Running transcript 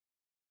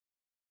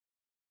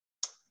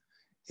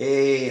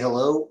Hey,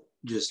 hello.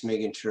 Just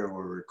making sure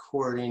we're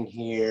recording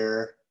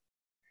here,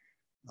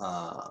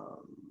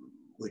 um,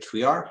 which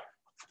we are.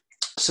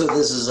 So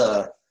this is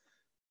a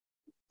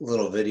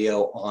little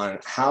video on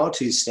how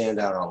to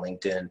stand out on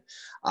LinkedIn,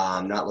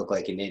 not look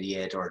like an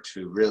idiot, or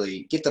to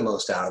really get the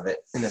most out of it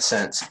in a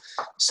sense.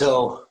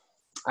 So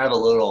I have a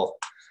little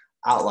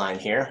outline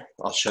here.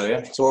 I'll show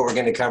you. So what we're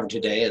going to cover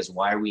today is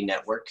why we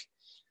network,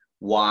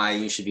 why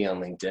you should be on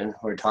LinkedIn.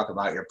 We're going to talk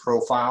about your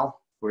profile.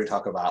 We're going to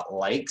talk about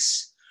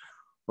likes.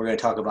 We're going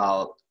to talk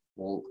about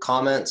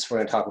comments. We're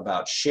going to talk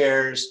about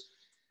shares.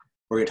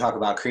 We're going to talk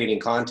about creating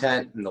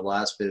content. And the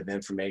last bit of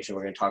information,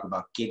 we're going to talk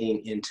about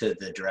getting into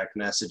the direct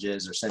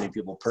messages or sending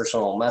people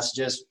personal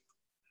messages.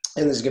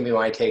 And this is going to be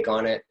my take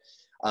on it.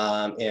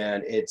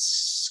 And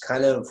it's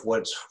kind of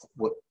what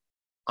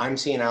I'm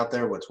seeing out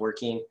there, what's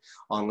working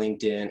on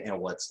LinkedIn and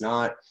what's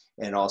not.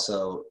 And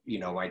also,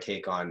 my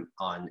take on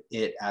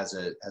it as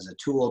a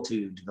tool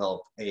to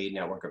develop a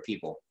network of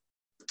people.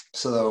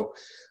 So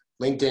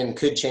LinkedIn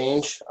could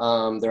change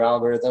their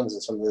algorithms,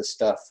 and some of this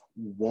stuff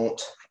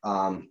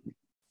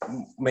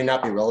may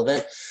not be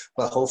relevant,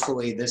 but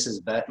hopefully this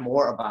is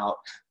more about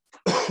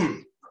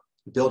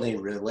building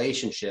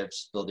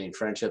relationships, building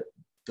friendship,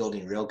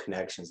 building real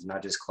connections,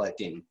 not just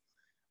collecting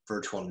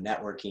virtual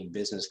networking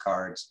business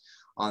cards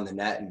on the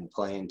net and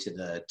playing to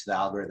the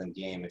algorithm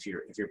game. If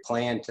you're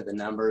playing to the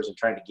numbers and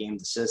trying to game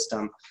the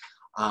system,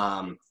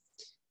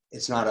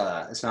 it's not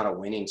a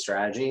winning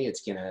strategy.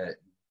 It's gonna,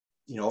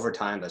 over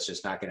time, that's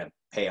just not going to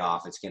pay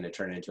off. It's going to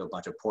turn into a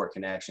bunch of poor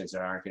connections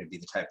that aren't going to be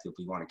the type of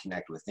people you want to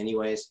connect with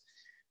anyways.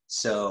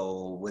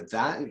 So with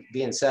that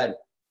being said,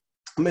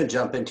 I'm going to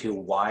jump into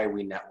why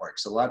we network.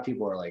 So a lot of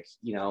people are like,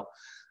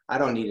 I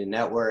don't need a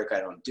network. I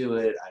don't do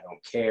it. I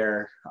don't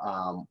care.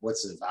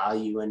 What's the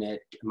value in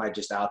it? Am I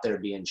just out there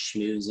being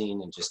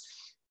schmoozing and just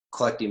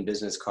collecting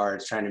business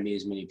cards, trying to meet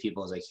as many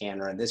people as I can,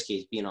 or in this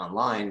case, being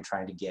online,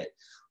 trying to get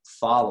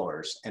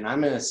followers? And I'm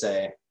going to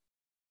say,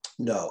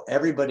 no,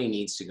 everybody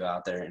needs to go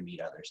out there and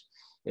meet others.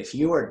 If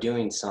you are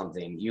doing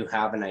something, you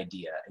have an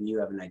idea, and you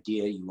have an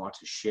idea you want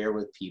to share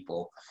with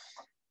people,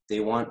 they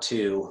want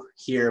to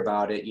hear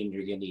about it, and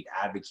you're going to need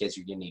advocates,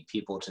 you're going to need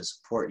people to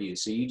support you.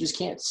 So you just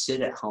can't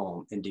sit at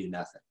home and do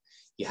nothing.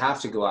 You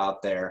have to go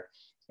out there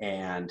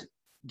and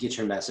get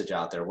your message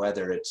out there,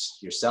 whether it's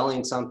you're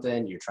selling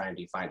something, you're trying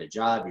to find a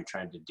job, you're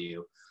trying to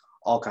do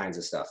all kinds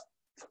of stuff.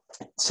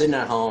 Sitting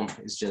at home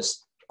is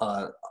just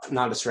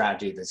not a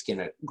strategy that's going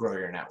to grow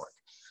your network.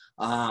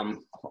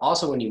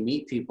 Also, when you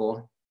meet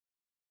people,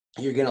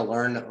 you're going to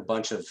learn a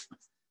bunch of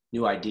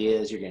new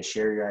ideas. You're going to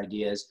share your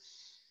ideas.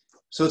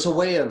 So it's a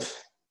way of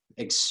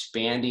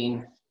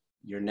expanding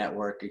your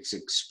network. It's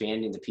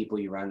expanding the people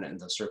you run and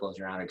the circles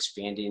you're around,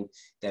 expanding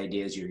the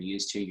ideas you're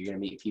used to. You're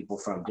going to meet people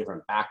from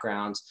different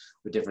backgrounds,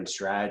 with different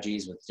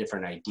strategies, with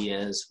different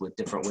ideas, with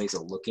different ways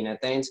of looking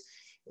at things.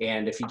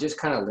 And if you just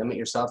kind of limit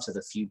yourself to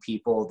the few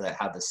people that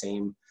have the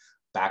same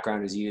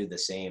background as you, the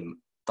same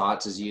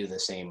thoughts as you, the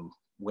same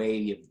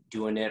way of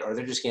doing it, or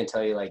they're just going to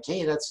tell you like,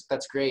 hey,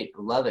 that's great,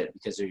 love it,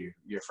 because they're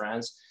your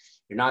friends,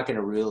 you're not going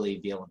to really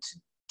be able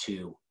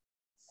to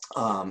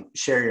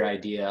share your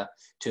idea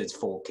to its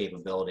full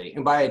capability.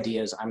 And by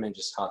ideas, I'm going to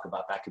just talk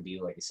about that could be,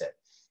 like I said,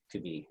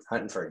 could be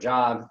hunting for a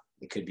job,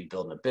 it could be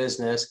building a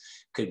business,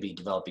 could be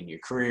developing your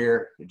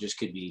career, it just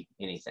could be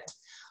anything.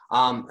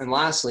 And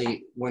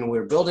lastly, when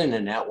we're building a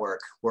network,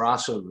 we're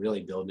also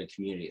really building a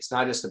community. It's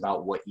not just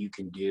about what you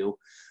can do,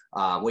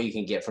 what you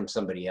can get from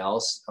somebody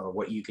else, or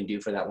what you can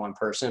do for that one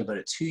person, but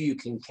it's who you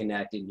can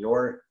connect in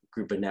your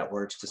group of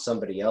networks to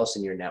somebody else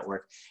in your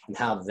network and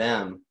have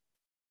them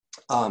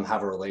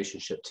have a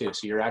relationship too.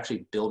 So you're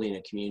actually building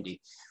a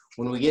community.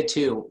 When we get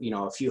to,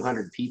 a few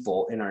hundred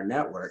people in our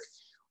network,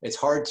 it's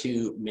hard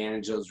to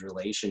manage those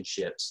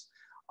relationships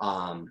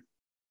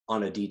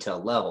on a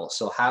detailed level.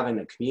 So having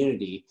a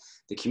community,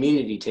 the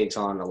community takes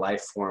on a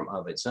life form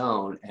of its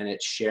own, and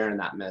it's sharing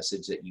that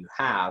message that you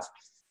have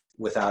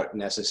without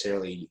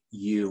necessarily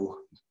you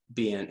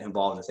being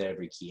involved with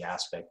every key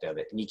aspect of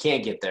it. And you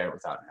can't get there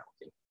without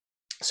networking.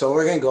 So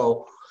we're going to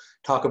go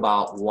talk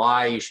about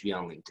why you should be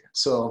on LinkedIn.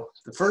 So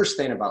the first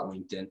thing about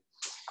LinkedIn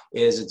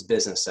is it's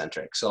business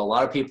centric. So a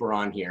lot of people are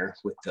on here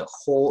with the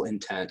whole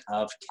intent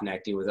of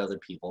connecting with other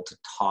people to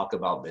talk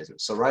about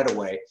business. So right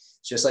away,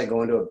 it's just like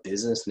going to a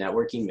business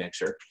networking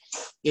mixer.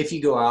 If you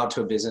go out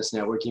to a business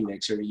networking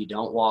mixer, you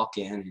don't walk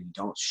in and you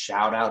don't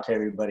shout out to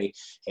everybody,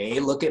 hey,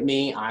 look at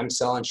me, I'm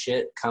selling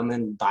shit, come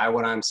and buy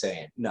what I'm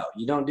saying. No,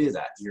 you don't do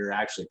that. You're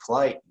actually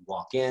polite, you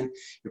walk in,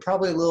 you're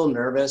probably a little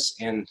nervous,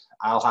 and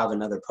I'll have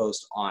another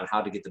post on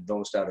how to get the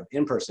most out of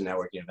in-person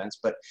networking events,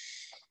 but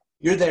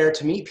you're there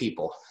to meet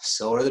people.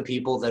 So are the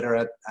people that are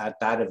at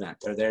that event.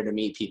 They're there to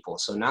meet people.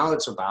 So now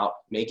it's about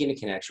making a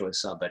connection with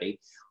somebody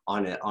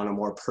on a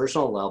more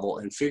personal level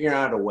and figuring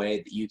out a way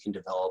that you can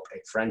develop a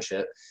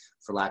friendship,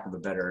 for lack of a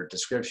better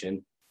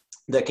description,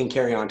 that can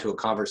carry on to a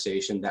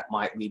conversation that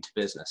might lead to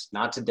business.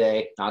 Not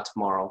today, not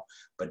tomorrow,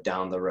 but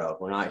down the road.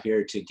 We're not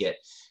here to get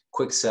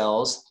quick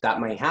sells.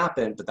 That may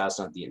happen, but that's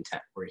not the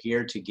intent. We're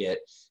here to get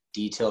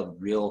detailed,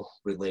 real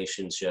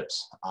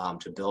relationships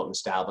to build and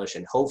establish.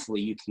 And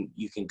hopefully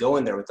you can go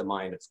in there with the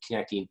mind of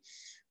connecting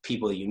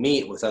people you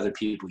meet with other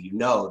people you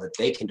know that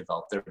they can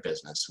develop their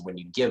business. When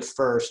you give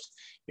first,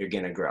 you're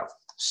going to grow.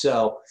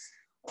 So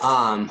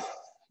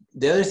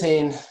the other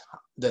thing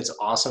that's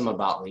awesome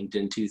about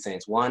LinkedIn, two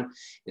things. One,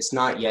 it's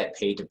not yet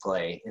paid to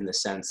play in the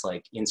sense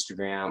like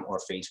Instagram or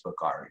Facebook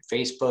are.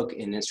 Facebook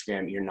and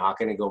Instagram, you're not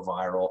going to go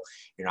viral.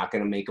 You're not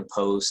going to make a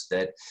post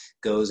that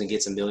goes and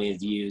gets 1 million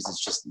views.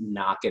 It's just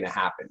not going to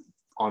happen.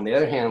 On the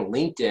other hand,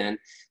 LinkedIn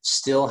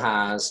still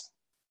has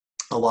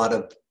a lot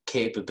of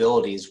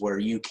capabilities where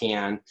you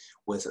can,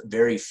 with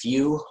very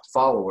few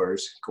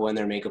followers, go in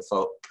there, make a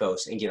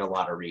post and get a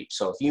lot of reach.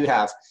 So if you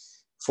have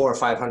 400 or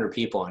 500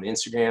 people on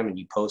Instagram and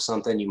you post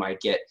something, you might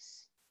get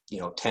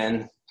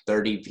 10,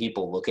 30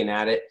 people looking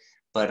at it.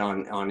 But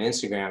on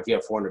Instagram, if you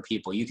have 400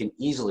 people, you can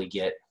easily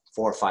get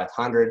 400 or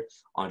 500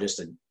 on just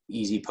an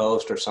easy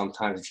post, or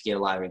sometimes if you get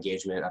a lot of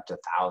engagement, up to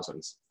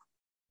thousands.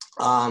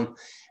 And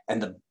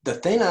the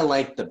thing I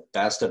like the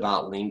best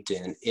about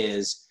LinkedIn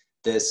is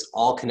this: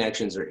 all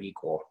connections are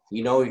equal.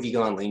 If you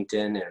go on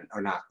LinkedIn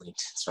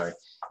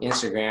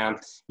Instagram,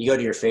 you go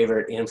to your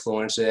favorite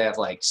influencer, they have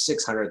like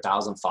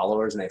 600,000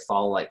 followers and they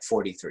follow like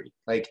 43.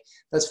 Like,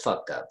 that's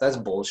fucked up. That's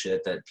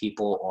bullshit that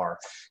people are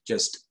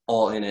just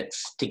all in it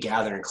to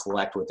gather and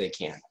collect what they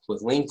can.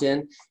 With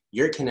LinkedIn,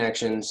 your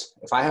connections,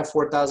 if I have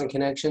 4,000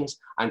 connections,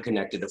 I'm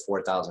connected to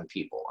 4,000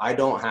 people. I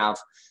don't have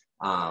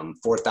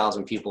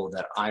 4,000 people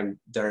that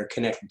are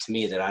connected to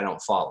me that I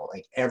don't follow.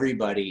 Like,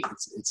 everybody,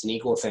 it's an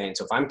equal thing.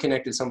 So if I'm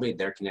connected to somebody,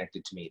 they're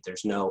connected to me.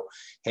 There's no,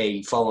 hey,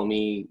 you follow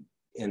me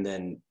and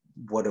then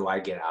what do I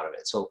get out of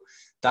it? So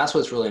that's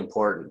what's really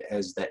important,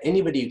 is that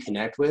anybody you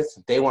connect with,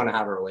 they want to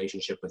have a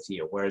relationship with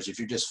you. Whereas if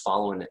you're just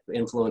following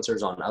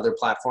influencers on other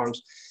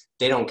platforms,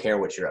 they don't care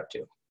what you're up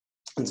to.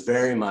 It's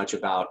very much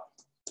about,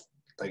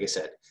 like I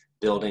said,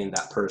 building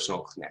that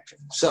personal connection.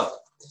 So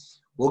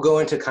we'll go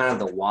into kind of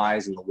the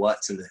whys and the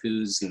whats and the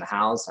whos and the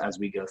hows as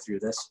we go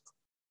through this.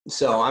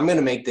 So I'm going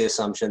to make the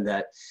assumption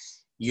that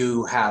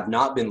you have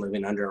not been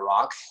living under a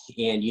rock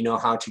and you know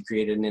how to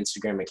create an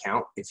Instagram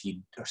account.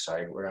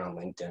 We're on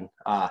LinkedIn,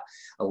 a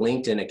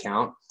LinkedIn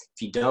account.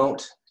 If you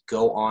don't,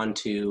 go on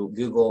to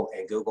Google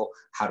and Google,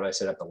 how do I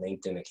set up a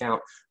LinkedIn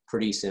account?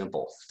 Pretty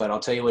simple, but I'll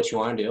tell you what you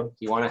want to do.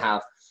 You want to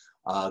have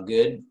a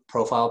good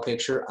profile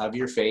picture of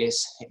your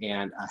face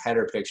and a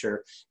header picture.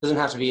 It doesn't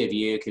have to be of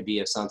you. It could be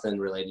of something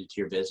related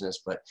to your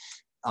business, but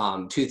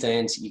two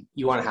things.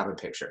 You want to have a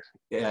picture.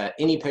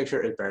 Any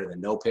picture is better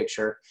than no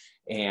picture,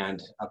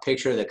 and a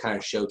picture that kind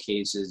of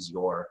showcases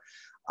your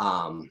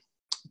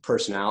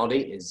personality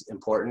is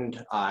important.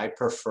 I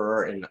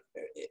prefer, and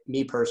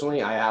me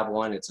personally, I have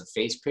one. It's a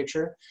face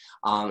picture,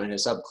 and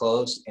it's up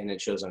close, and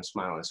it shows I'm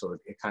smiling. So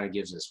it kind of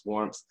gives this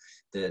warmth,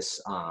 this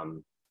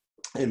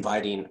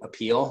inviting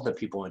appeal that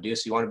people want to do.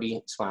 So you want to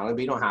be smiling,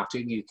 but you don't have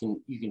to. You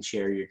can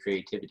share your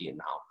creativity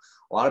now.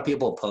 A lot of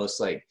people post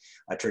like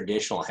a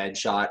traditional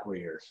headshot where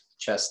your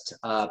chest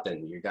up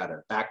and you got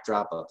a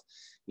backdrop of,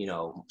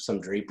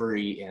 some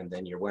drapery, and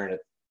then you're wearing a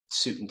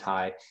suit and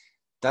tie.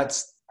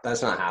 That's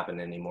not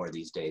happening anymore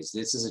these days.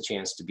 This is a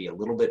chance to be a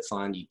little bit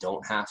fun. You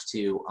don't have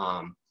to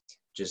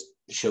just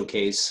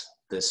showcase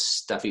this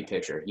stuffy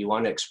picture. You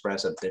want to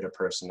express a bit of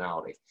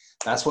personality.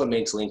 That's what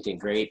makes LinkedIn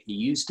great. It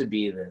used to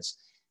be this: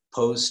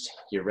 post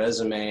your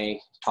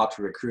resume, talk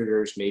to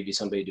recruiters, maybe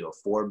somebody do a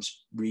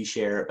Forbes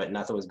reshare, but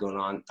nothing was going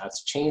on.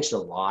 That's changed a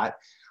lot.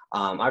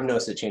 I've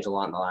noticed it changed a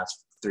lot in the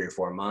last 3 or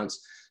 4 months.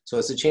 So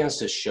it's a chance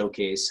to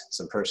showcase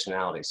some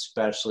personality,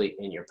 especially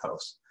in your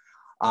posts.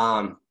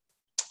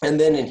 And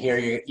then in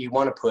here, you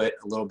want to put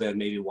a little bit of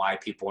maybe why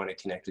people want to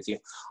connect with you.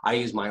 I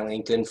use my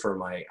LinkedIn for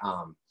my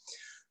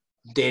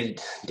day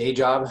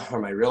job, or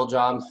my real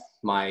job.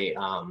 My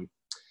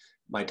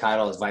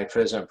title is Vice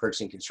President of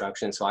Purchasing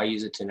Construction, so I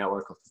use it to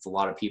network with a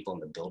lot of people in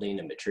the building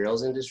and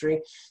materials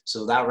industry.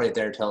 So that right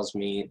there tells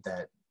me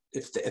that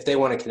if they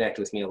want to connect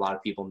with me, a lot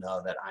of people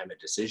know that I'm a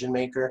decision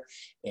maker.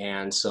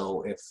 And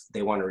so if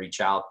they want to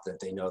reach out, that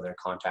they know they're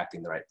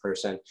contacting the right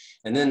person.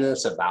 And then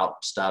this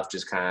about stuff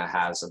just kind of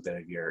has a bit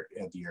of your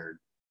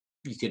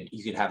you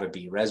could have it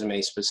be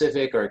resume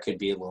specific, or it could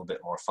be a little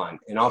bit more fun.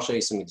 And I'll show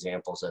you some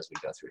examples as we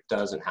go through. It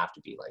doesn't have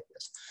to be like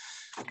this.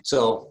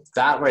 So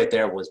that right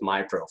there was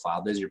my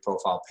profile. This is your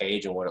profile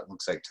page and what it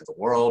looks like to the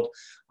world.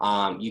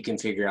 You can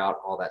figure out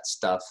all that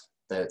stuff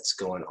that's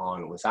going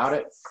on without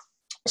it.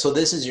 So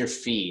this is your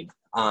feed.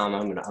 I'm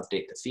going to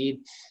update the feed.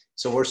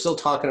 So we're still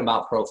talking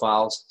about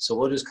profiles. So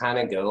we'll just kind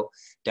of go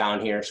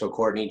down here. So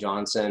Courtney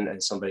Johnson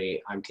is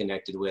somebody I'm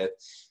connected with.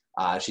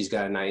 She's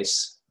got a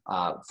nice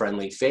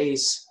friendly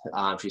face.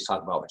 She's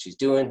talking about what she's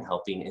doing,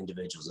 helping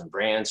individuals and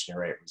brands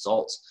generate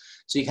results.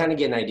 So you kind of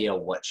get an idea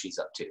of what she's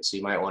up to. So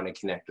you might want to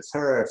connect with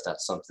her if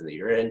that's something that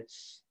you're in.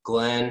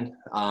 Glenn,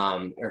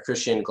 or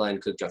Christian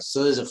Glenn Cook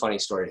Johnson. So this is a funny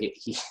story.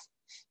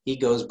 He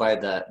goes by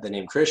the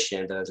name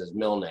Christian, that's his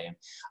middle name.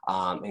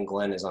 And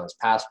Glenn is on his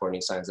passport, and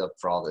he signs up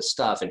for all this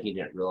stuff. And he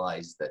didn't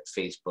realize that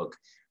Facebook,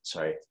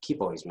 sorry, I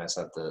keep always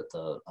messing up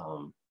the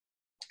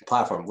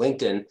platform,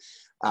 LinkedIn,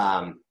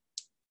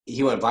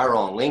 he went viral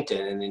on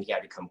LinkedIn, and then he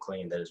had to come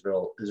clean that his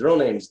real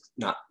name's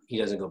not, he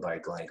doesn't go by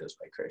Glenn, he goes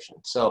by Christian.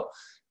 So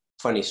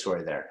funny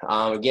story there.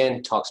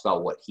 Again, talks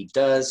about what he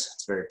does.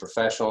 It's very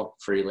professional,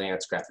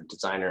 freelance graphic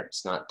designer.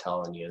 It's not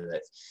telling you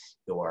that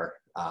you're,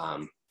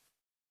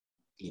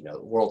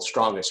 world's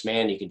strongest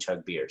man, you can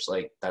chug beers.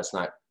 Like, that's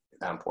not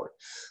that important.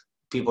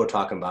 People are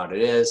talking about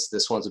it is.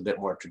 This one's a bit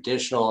more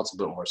traditional. It's a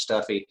bit more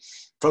stuffy.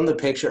 From the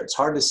picture, it's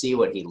hard to see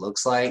what he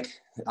looks like.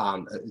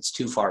 It's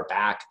too far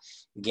back.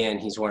 Again,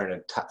 he's wearing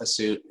a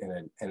suit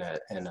and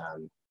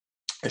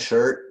a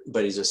shirt,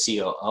 but he's a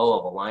COO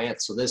of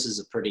Alliance. So this is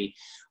a pretty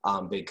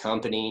big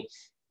company,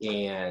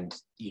 and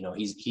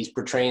he's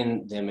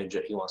portraying the image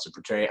that he wants to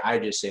portray. I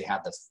just say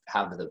have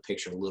the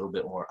picture a little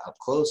bit more up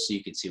close so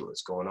you can see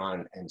what's going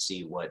on and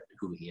see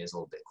who he is a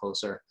little bit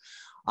closer.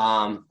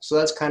 So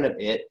that's kind of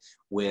it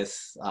with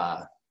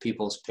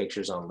people's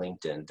pictures on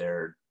LinkedIn.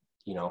 They're,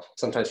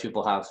 sometimes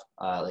people have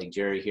like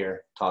Jerry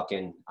here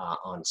talking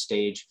on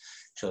stage,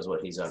 shows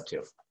what he's up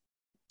to.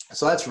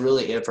 So that's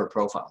really it for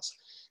profiles.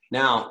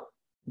 Now,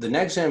 the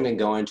next thing I'm going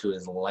to go into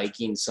is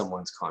liking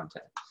someone's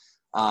content.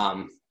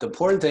 The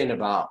important thing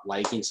about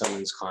liking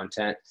someone's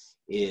content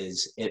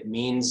is it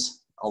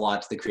means a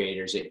lot to the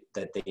creators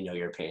that they know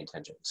you're paying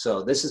attention.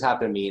 So this has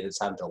happened to me. This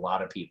happened to a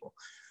lot of people.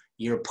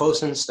 You're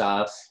posting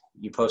stuff,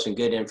 you're posting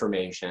good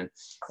information,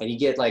 and you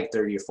get like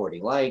 30 or 40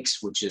 likes,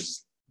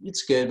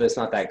 it's good, but it's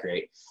not that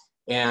great.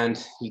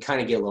 And you kind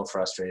of get a little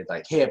frustrated,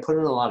 like, hey, I put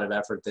in a lot of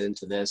effort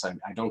into this. I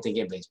don't think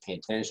anybody's paying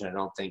attention. I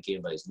don't think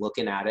anybody's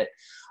looking at it.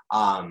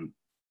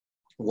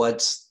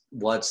 What's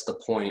the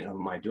point of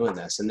my doing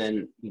this? And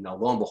then,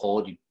 lo and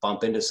behold, you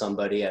bump into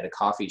somebody at a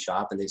coffee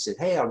shop and they said,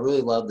 hey, I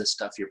really love the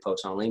stuff you're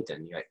posting on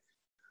LinkedIn. You're like,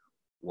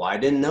 well, I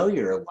didn't know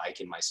you were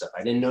liking my stuff.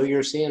 I didn't know you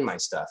were seeing my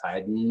stuff. I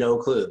had no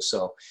clue.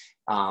 So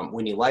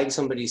when you like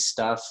somebody's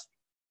stuff,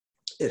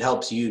 it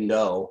helps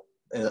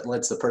it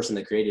lets the person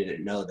that created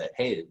it know that,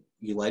 hey,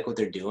 you like what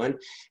they're doing,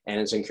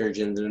 and it's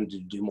encouraging them to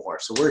do more.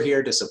 So we're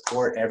here to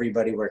support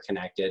everybody. We're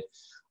connected.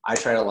 I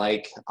try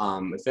to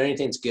if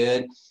anything's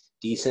good,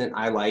 decent,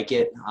 I like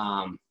it.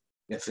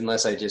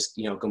 Unless I just,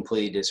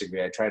 completely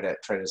disagree, I try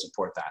to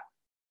support that.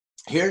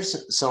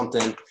 Here's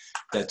something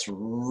that's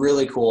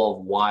really cool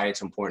of why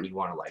it's important you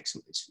want to like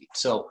somebody's feed.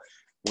 So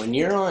when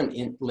you're on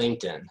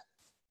LinkedIn,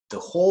 the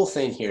whole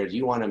thing here is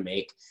you want to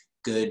make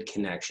good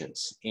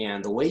connections.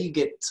 And the way you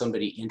get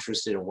somebody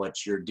interested in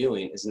what you're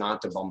doing is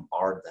not to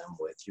bombard them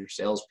with your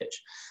sales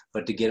pitch,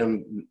 but to get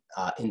them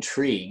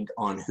intrigued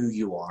on who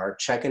you are,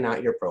 checking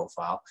out your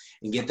profile,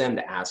 and get them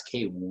to ask,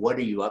 hey, what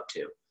are you up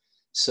to?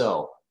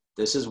 So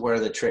this is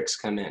where the tricks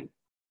come in.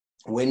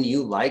 When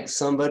you like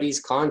somebody's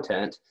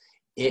content,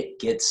 it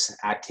gets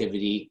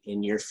activity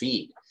in your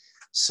feed.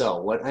 So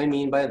what I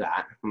mean by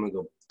that, I'm going to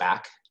go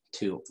back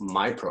to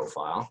my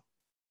profile,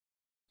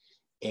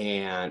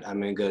 and I'm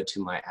going to go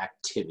to my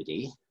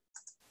activity,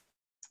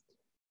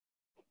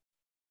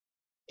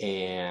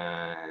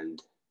 and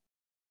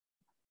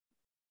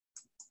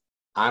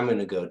I'm going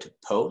to go to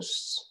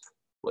posts.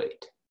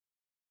 Wait,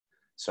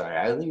 sorry,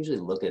 I usually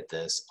look at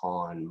this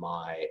on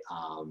my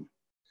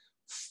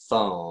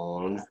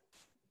phone,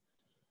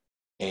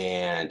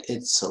 and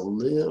it's a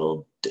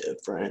little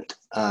different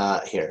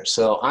here.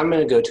 So I'm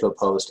going to go to a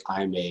post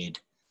I made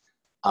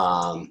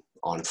on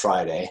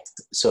Friday.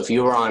 So if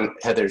you were on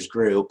Heather's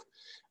group,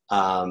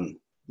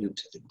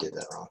 oops, I did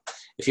that wrong.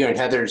 If you're in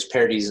Heather's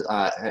Parodies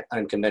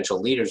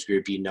Unconventional Leaders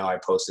group, I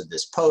posted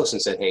this post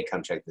and said, hey,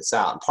 come check this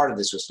out. And part of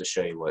this was to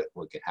show you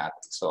what could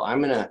happen. So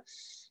I'm going to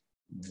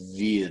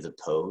view the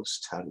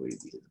post. How do we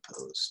view the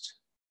post?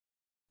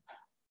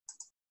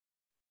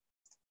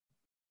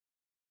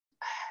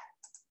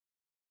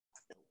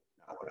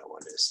 Not what I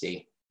wanted to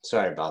see.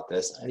 Sorry about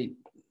this. Like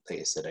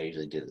I said, I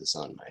usually do this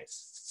on my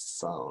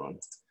phone.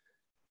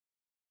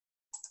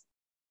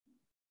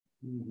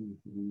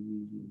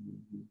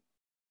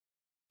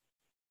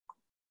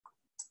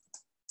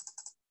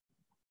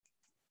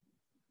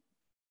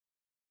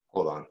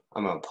 Hold on,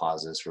 I'm gonna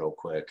pause this real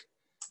quick.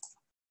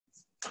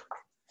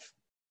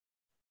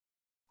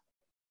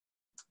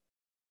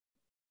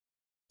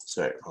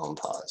 Sorry, on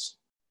pause.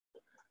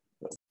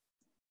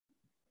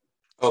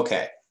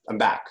 Okay, I'm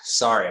back.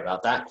 Sorry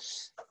about that.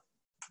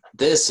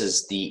 This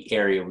is the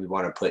area we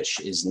want to push,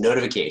 is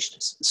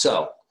notifications.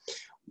 So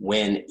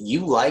when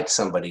you like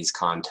somebody's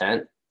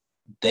content,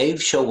 they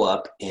show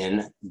up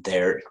in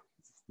their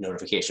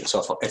notifications.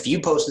 So if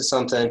you posted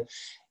something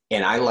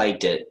and I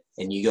liked it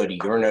and you go to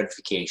your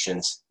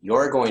notifications,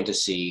 you're going to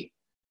see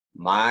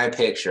my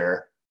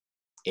picture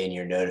in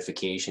your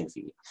notification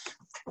feed.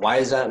 Why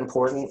is that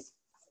important?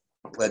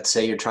 Let's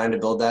say you're trying to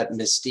build that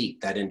mystique,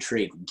 that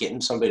intrigue,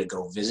 getting somebody to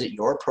go visit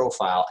your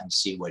profile and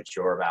see what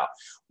you're about.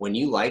 When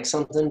you like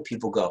something,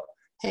 people go,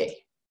 hey,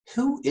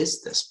 who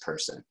is this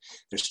person?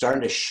 They're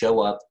starting to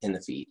show up in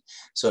the feed.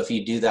 So if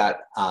you do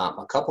that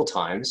a couple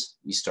times,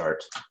 you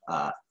start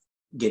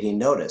getting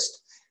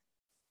noticed.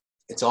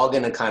 It's all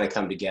going to kind of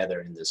come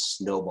together in this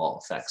snowball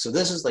effect. So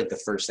this is like the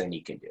first thing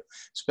you can do,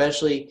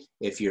 especially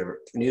if you're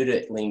new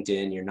to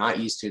LinkedIn, you're not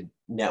used to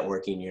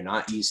networking, you're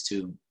not used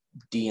to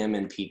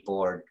DMing people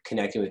or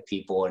connecting with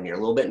people and you're a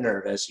little bit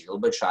nervous, you're a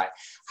little bit shy,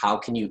 how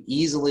can you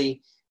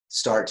easily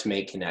start to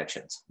make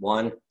connections?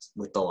 One,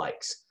 with the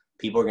likes.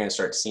 People are going to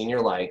start seeing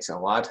your likes. And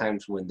a lot of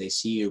times when they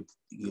see you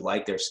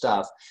like their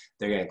stuff,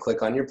 they're going to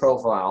click on your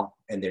profile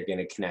and they're going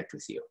to connect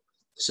with you.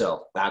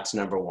 So that's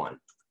number one.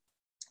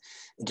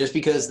 Just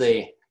because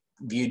they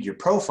viewed your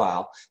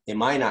profile, they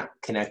might not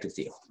connect with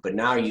you, but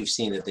now you've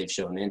seen that they've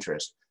shown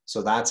interest.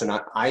 So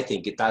I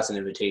think that's an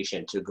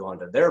invitation to go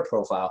onto their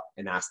profile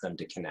and ask them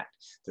to connect.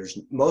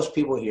 Most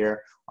people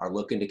here are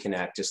looking to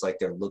connect, just like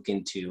they're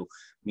looking to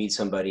meet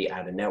somebody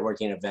at a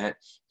networking event.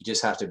 You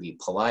just have to be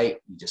polite.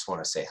 You just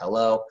want to say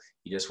hello.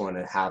 You just want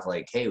to have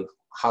like, hey,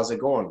 how's it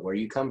going? Where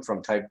you come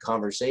from type of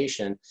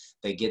conversation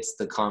that gets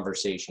the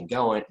conversation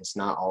going. It's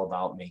not all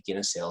about making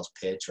a sales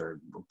pitch or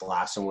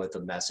blasting with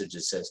a message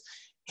that says,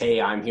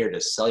 hey, I'm here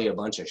to sell you a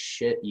bunch of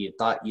shit you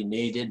thought you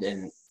needed,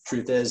 and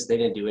truth is they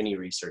didn't do any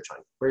research on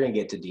you. We're going to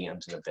get to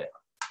DMs in a bit.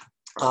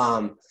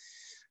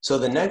 So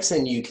the next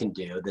thing you can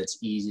do that's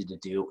easy to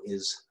do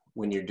is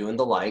when you're doing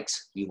the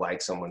likes, you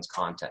like someone's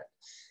content.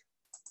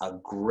 A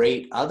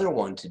great other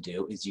one to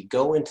do is you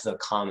go into the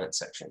comment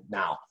section.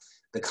 Now,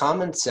 the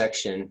comment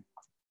section,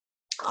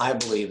 I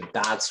believe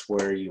that's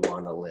where you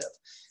want to live.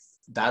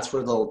 That's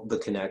where the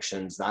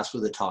connections, that's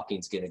where the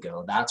talking's going to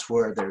go. That's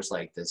where there's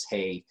like this,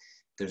 hey,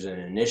 there's an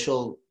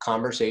initial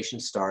conversation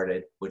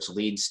started, which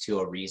leads to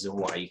a reason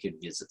why you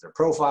could visit their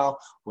profile,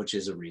 which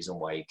is a reason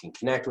why you can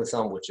connect with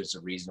them, which is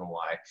a reason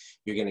why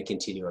you're going to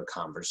continue a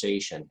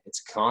conversation.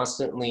 It's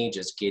constantly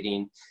just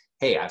getting,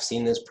 hey, I've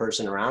seen this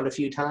person around a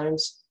few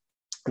times.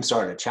 I'm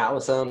starting to chat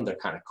with them. They're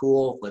kind of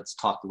cool. Let's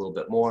talk a little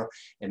bit more.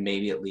 And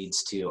maybe it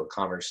leads to a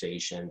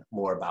conversation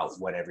more about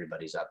what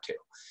everybody's up to.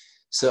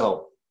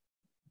 So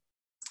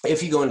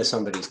if you go into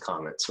somebody's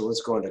comments, so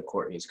let's go into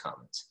Courtney's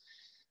comments.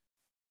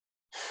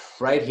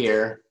 Right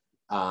here,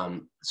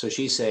 so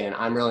she's saying,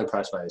 I'm really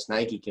impressed by this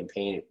Nike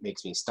campaign. It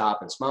makes me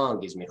stop and smile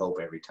and gives me hope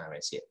every time I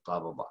see it, blah,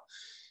 blah, blah.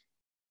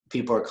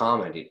 People are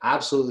commenting,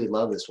 absolutely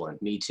love this one.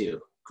 Me too.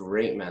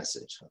 Great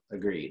message.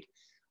 Agreed.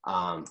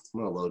 I'm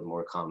going to load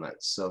more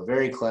comments. So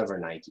very clever,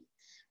 Nike.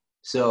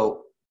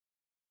 So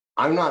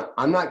I'm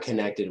not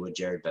connected with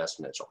Jared Best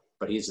Mitchell,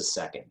 but he's a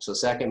second. So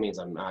second means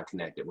I'm not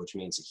connected, which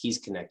means that he's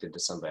connected to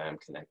somebody I'm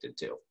connected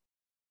to.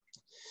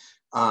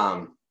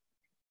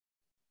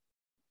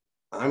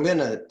 I'm going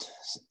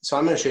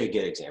to show you a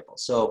good example.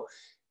 So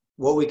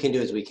what we can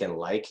do is we can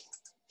like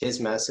his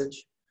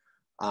message.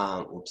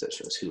 Oops, that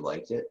shows who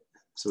liked it.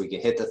 So we can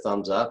hit the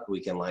thumbs up.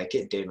 We can like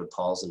it. David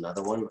Paul's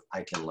another one.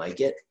 I can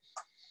like it.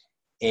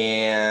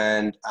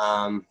 And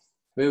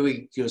maybe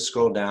we just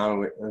scroll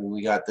down.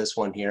 We got this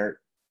one here.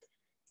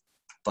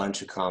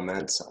 Bunch of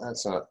comments.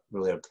 That's not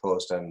really a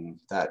post I'm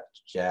that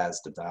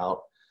jazzed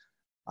about.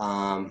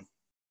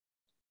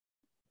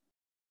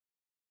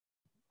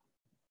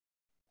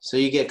 So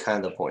you get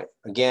kind of the point.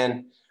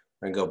 Again,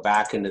 we're going to go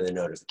back into the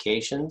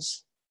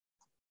notifications.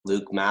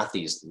 Luke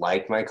Matthews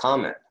liked my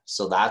comment.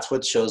 So that's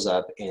what shows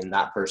up in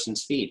that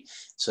person's feed.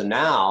 So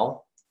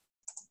now,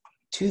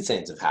 two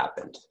things have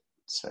happened.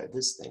 Sorry,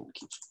 this thing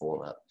keeps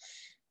pulling up.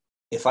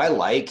 If I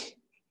like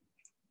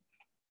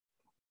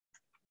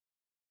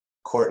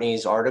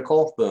Courtney's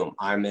article, boom,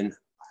 I'm in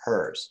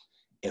hers.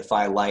 If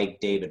I like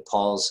David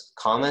Paul's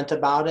comment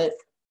about it,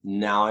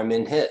 now I'm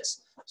in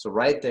his. So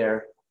right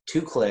there,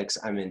 2 clicks,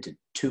 I'm into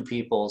 2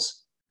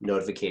 people's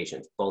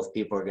notifications. Both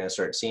people are going to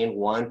start seeing.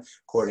 One,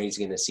 Courtney's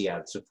going to see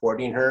I'm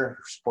supporting her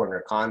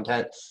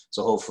content.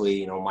 So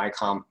hopefully, my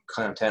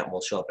content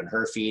will show up in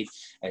her feed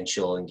and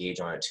she'll engage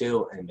on it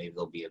too. And maybe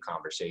there'll be a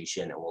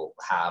conversation and we'll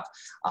have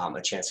a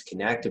chance to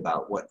connect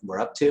about what we're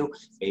up to.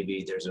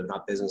 Maybe there's a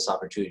business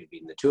opportunity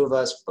between the 2 of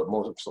us, but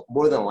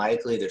more than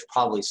likely, there's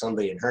probably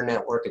somebody in her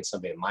network and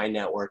somebody in my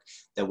network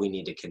that we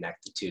need to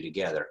connect the 2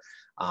 together.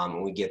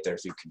 And we get there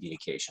through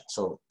communication.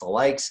 So the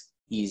likes,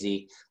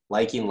 easy.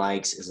 Liking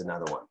likes is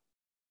another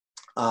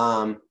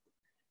one.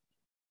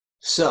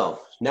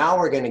 So now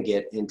we're going to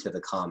get into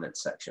the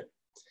comments section.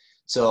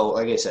 So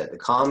like I said, the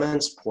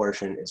comments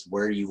portion is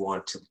where you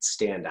want to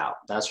stand out.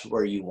 That's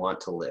where you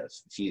want to live.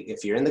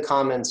 If you're in the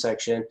comments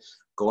section,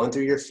 going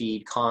through your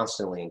feed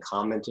constantly and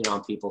commenting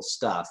on people's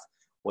stuff,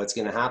 what's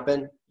going to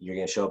happen? You're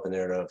going to show up in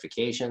their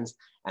notifications,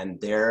 and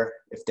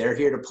if they're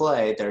here to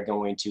play, they're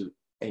going to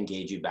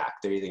engage you back.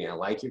 They're either going to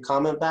like your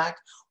comment back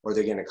or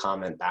they're going to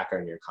comment back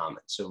on your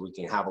comment. So we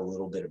can have a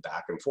little bit of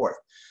back and forth.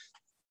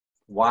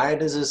 Why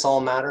does this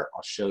all matter?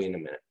 I'll show you in a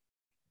minute.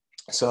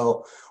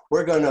 So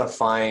we're going to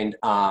find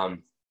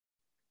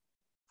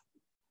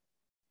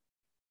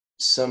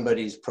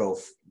somebody's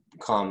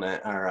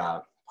comment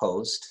or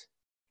post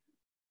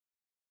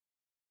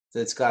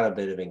that's got a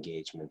bit of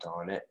engagement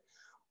on it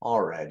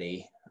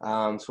already.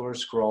 So we're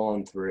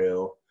scrolling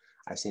through.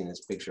 I've seen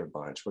this picture a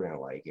bunch. We're going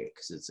to like it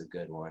because it's a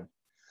good one.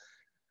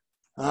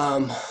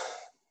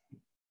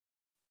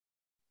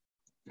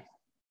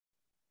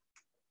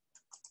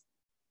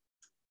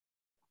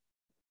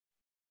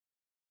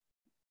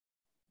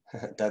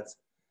 This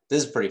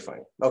is pretty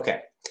funny.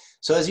 Okay,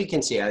 So as you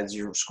can see, as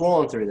you're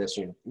scrolling through this,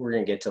 we're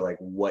going to get to like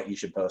what you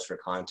should post for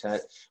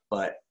content.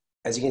 But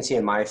as you can see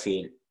in my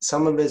feed,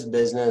 some of it's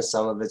business,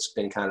 some of it's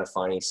been kind of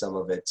funny, some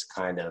of it's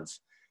kind of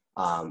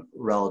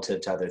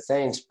relative to other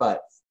things.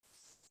 But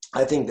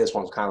I think this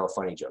one's kind of a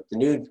funny joke. The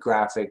new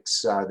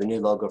graphics, the new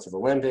logo for the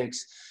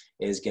Olympics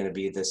is going to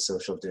be this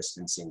social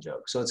distancing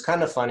joke. So it's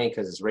kind of funny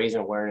because it's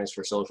raising awareness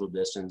for social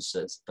distance,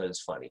 but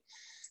it's funny.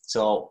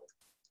 So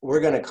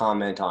we're going to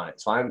comment on it.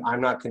 So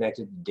I'm not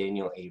connected to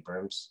Daniel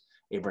Abrahams,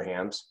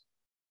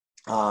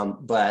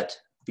 but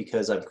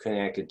because I'm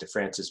connected to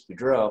Francis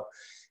Boudreau,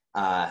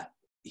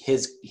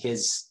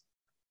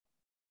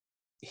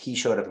 he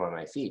showed up on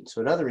my feed. So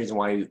another reason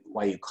why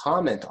you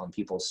comment on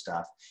people's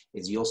stuff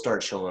is you'll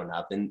start showing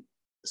up in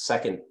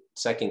second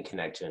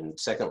connection,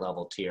 second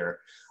level tier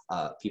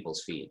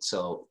people's feed.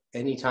 So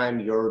anytime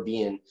you're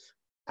being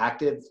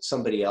active,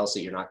 somebody else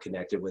that you're not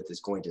connected with is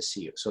going to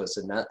see you. So it's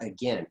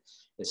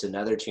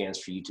another chance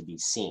for you to be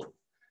seen.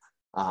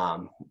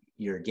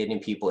 You're getting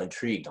people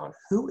intrigued on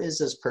who is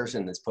this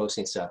person that's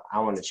posting stuff. I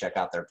want to check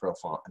out their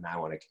profile and I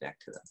want to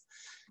connect to them.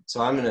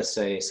 So I'm going to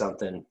say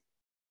something,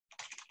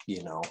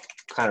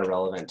 kind of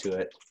relevant to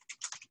it.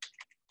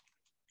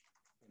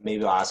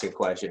 Maybe I'll ask a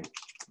question. Do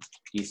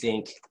you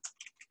think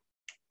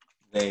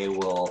they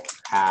will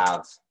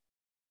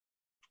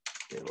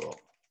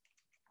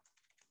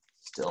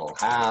still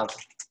have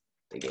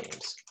the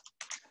games?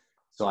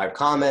 So I've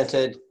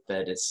commented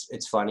that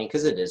it's funny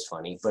because it is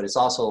funny, but it's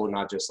also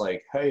not just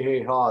like,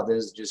 hey, ha,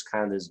 this is just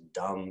kind of this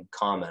dumb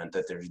comment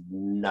that there's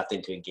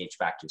nothing to engage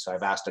back to. So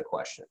I've asked a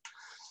question.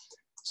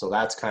 So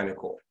that's kind of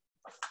cool.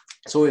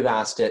 So we've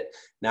asked it.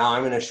 Now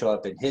I'm going to show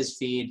up in his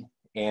feed.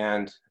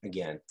 And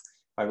again,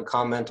 if I have a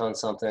comment on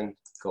something,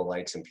 go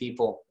like some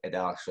people. It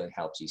actually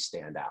helps you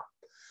stand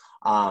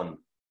out.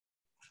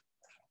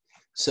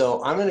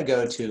 So I'm going to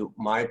go to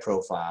my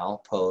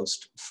profile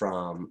post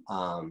from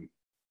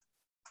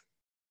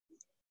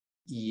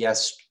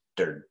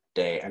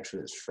yesterday.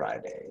 Actually, it's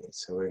Friday.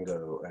 So we're going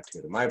to have to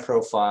go to my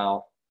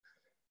profile.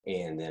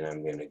 And then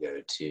I'm going to go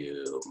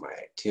to my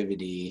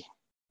activity.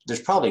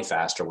 There's probably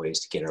faster ways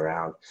to get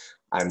around.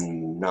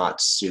 I'm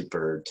not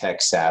super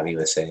tech savvy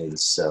with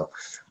things, so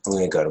I'm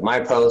going to go to my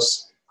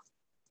post.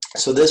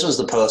 So this was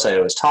the post I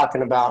was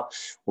talking about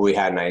where we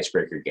had an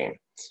icebreaker game.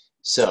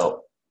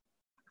 So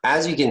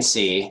as you can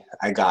see,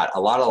 I got a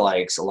lot of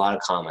likes, a lot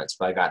of comments,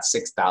 but I got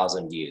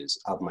 6,000 views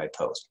of my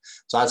post.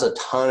 So that's a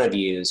ton of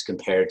views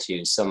compared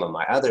to some of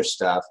my other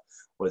stuff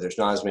where there's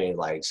not as many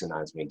likes and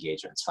not as many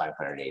engagements,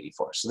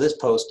 584. So this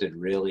post did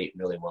really,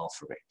 really well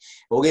for me.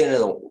 We'll get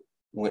into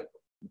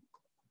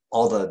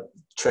all the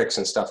tricks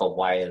and stuff of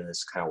why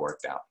this kind of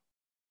worked out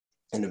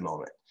in a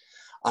moment.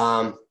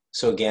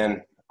 So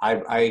again,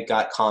 I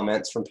got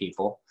comments from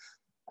people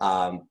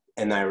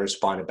and I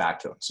responded back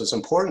to them. So it's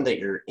important that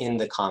you're in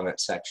the comment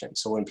section.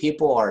 So when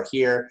people are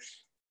here,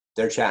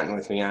 they're chatting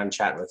with me, I'm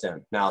chatting with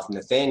them. Now, if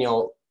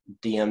Nathaniel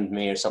DM'd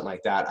me or something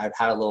like that, I've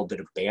had a little bit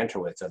of banter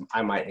with him.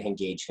 I might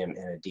engage him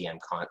in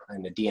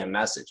a DM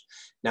message.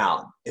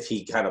 Now, if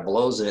he kind of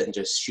blows it and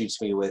just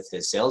shoots me with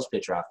his sales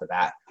pitch off the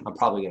bat, I'm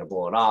probably going to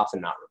blow it off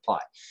and not reply.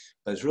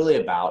 But it's really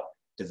about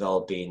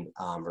developing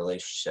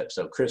relationships.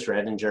 So Chris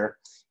Redinger,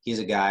 he's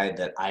a guy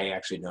that I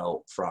actually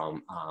know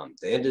from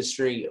the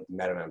industry. I've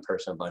met him in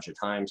person a bunch of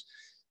times.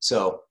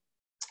 So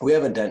we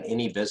haven't done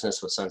any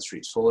business with Sun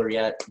Street Solar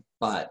yet,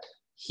 but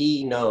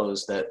he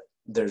knows that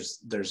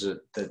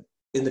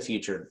in the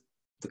future,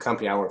 the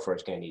company I work for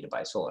is going to need to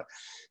buy solar.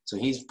 So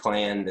he's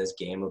playing this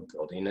game of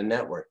building a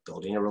network,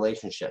 building a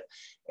relationship.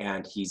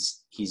 And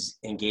he's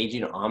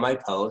engaging on my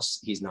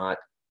posts. He's not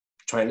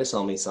trying to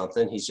sell me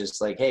something. He's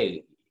just like,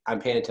 hey, I'm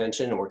paying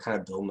attention and we're kind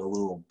of building a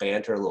little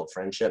banter, a little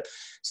friendship.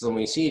 So when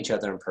we see each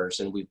other in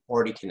person, we've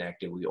already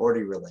connected, we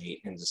already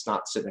relate, and it's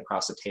not sitting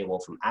across the table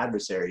from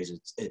adversaries.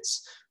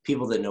 It's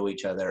people that know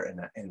each other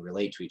and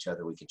relate to each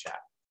other, we can chat.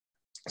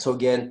 So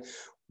again,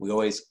 we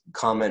always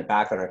comment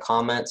back on our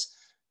comments.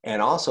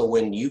 And also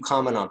when you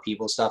comment on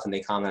people's stuff and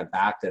they comment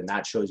back, then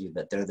that shows you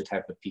that they're the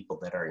type of people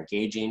that are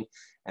engaging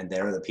and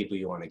they're the people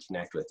you want to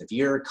connect with. If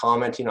you're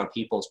commenting on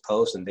people's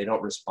posts and they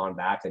don't respond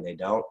back and they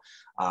don't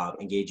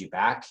engage you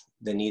back,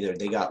 then either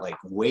they got like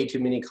way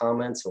too many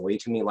comments and way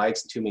too many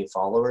likes and too many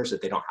followers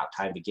that they don't have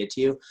time to get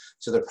to you.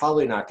 So they're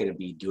probably not going to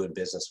be doing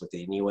business with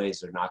you anyways.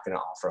 They're not going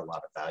to offer a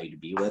lot of value to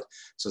be with.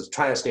 So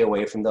trying to stay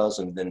away from those.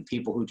 And then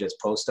people who just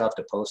post stuff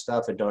to post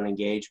stuff and don't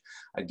engage,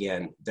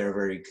 again,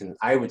 they're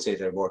I would say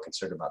they're more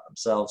concerned about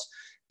themselves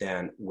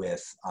than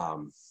with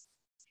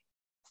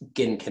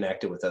getting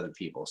connected with other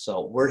people.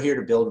 So we're here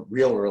to build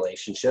real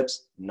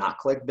relationships, not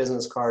collect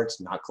business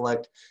cards, not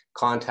collect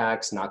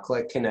contacts, not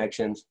collect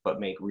connections, but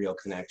make real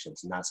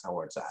connections. And that's how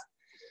where it's at.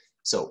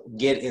 So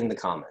get in the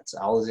comments.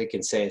 All I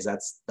can say is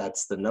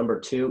that's the number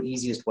 2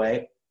 easiest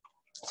way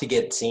to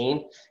get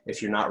seen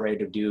if you're not ready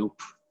to do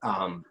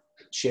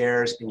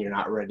shares and you're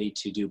not ready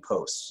to do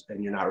posts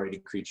and you're not ready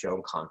to create your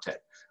own content.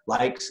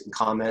 Likes and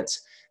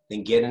comments,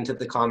 then get into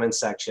the comment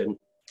section,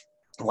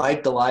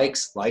 like the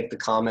likes, like the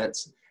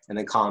comments, and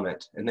then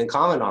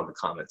comment on the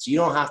comments. You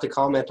don't have to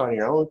comment on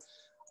your own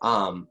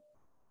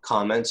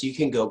comments, you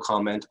can go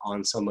comment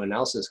on someone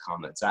else's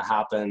comments. That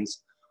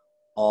happens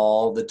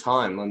all the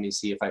time. Let me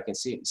see if I can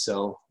see.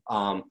 So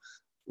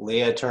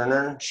Leah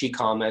Turner, she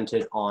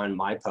commented on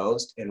my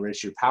post, and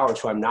Richard Powers,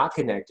 who I'm not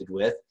connected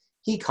with,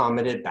 he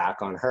commented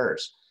back on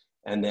hers.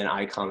 And then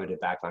I commented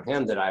back on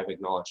him that I've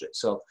acknowledged it.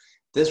 So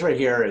this right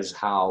here is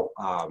how,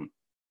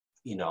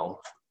 you know,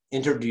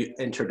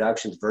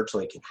 introductions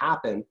virtually can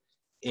happen,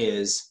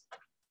 is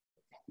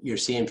you're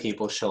seeing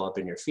people show up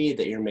in your feed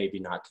that you're maybe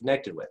not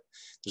connected with.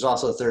 There's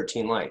also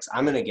 13 likes.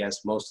 I'm going to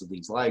guess most of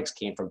these likes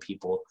came from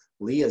people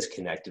Leah's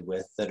connected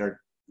with that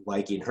are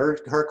liking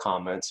her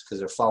comments because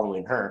they're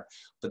following her,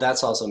 but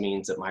that also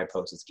means that my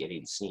post is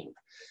getting seen.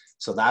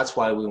 So that's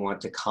why we want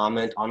to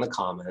comment on the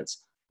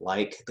comments,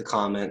 like the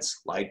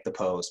comments, like the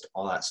post,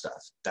 all that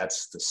stuff.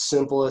 That's the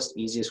simplest,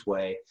 easiest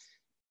way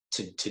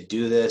to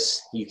do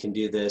this. You can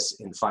do this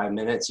in 5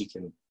 minutes. You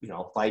can, you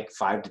know, like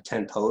 5 to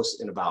 10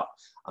 posts in about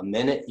a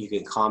minute. You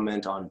can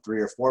comment on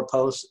 3 or 4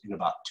 posts in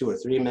about 2 or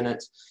 3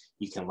 minutes.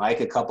 You can like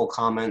a couple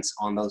comments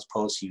on those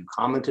posts you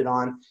commented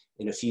on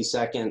in a few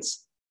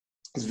seconds.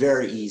 It's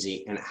very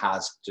easy, and it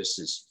has just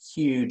this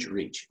huge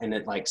reach, and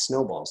it like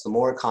snowballs. The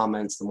more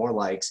comments, the more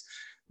likes,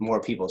 the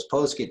more people's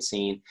posts get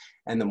seen,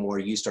 and the more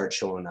you start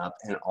showing up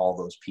in all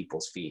those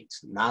people's feeds.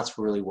 And that's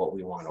really what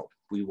we want.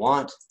 We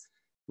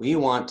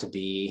want to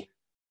be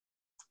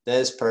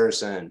this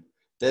person,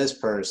 this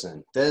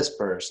person, this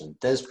person,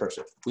 this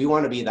person. We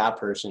want to be that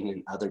person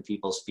in other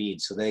people's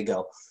feeds. So they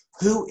go,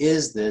 who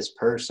is this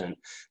person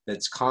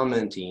that's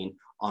commenting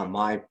on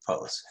my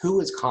posts? Who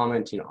is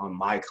commenting on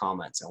my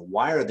comments? And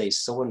why are they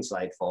so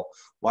insightful?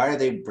 Why are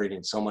they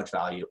bringing so much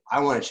value? I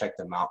want to check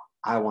them out.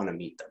 I want to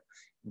meet them.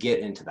 Get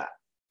into that.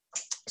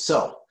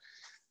 So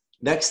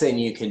next thing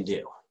you can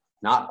do,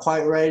 not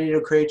quite ready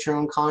to create your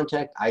own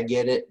content. I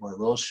get it. We're a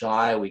little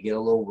shy. We get a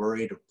little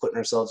worried of putting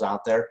ourselves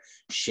out there.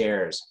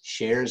 Shares.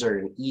 Shares are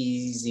an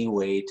easy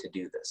way to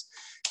do this.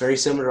 Very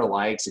similar to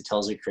likes. It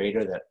tells the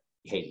creator that,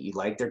 hey, you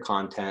like their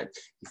content,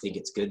 you think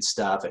it's good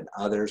stuff, and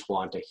others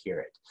want to hear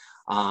it.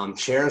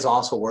 Shares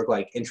also work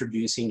like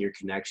introducing your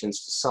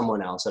connections to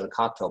someone else at a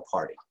cocktail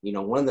party. You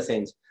know, one of the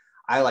things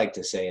I like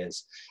to say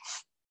is,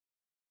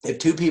 if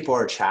 2 people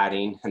are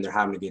chatting and they're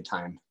having a good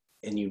time,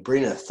 and you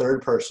bring a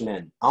 3rd person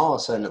in, all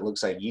of a sudden it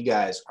looks like you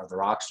guys are the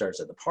rock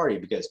stars at the party,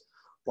 because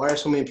why are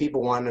so many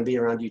people wanting to be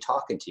around you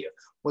talking to you?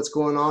 What's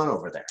going on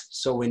over there?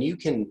 So when you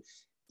can,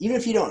 even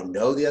if you don't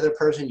know the other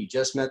person, you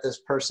just met this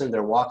person,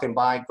 they're walking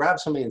by, grab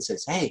somebody and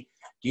says, hey,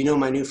 do you know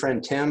my new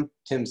friend Tim?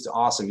 Tim's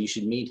awesome. You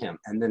should meet him.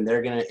 And then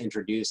they're going to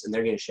introduce and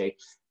they're going to shake.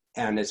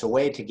 And it's a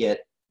way to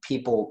get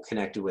people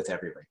connected with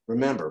everybody.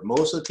 Remember,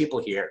 most of the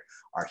people here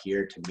are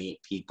here to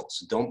meet people.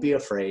 So don't be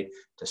afraid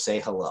to say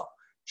hello.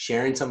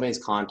 Sharing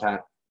somebody's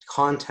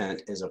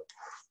content is a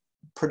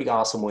pretty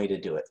awesome way to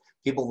do it.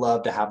 People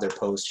love to have their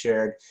posts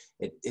shared.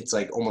 It's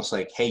like almost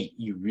like, hey,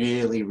 you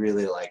really,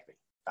 really like me.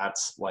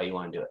 That's why you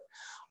want to do it.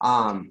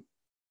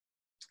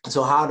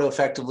 So how to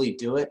effectively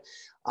do it?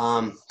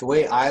 The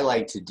way I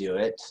like to do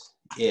it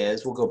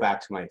is, we'll go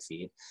back to my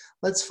feed.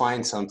 Let's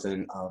find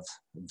something of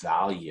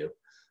value.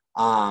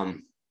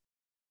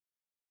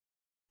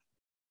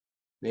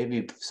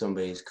 Maybe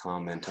somebody's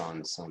comment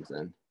on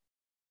something.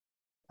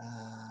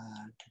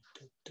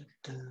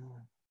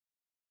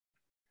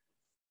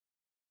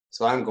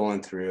 So I'm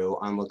going through,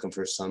 I'm looking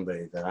for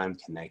somebody that I'm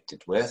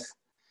connected with.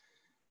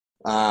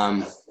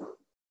 That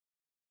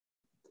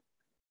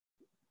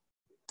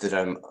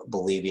I'm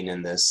believing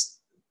in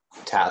this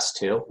task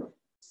to.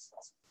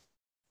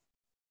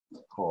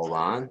 Hold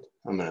on.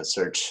 I'm going to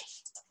search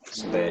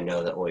somebody I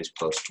know that always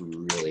posts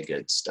really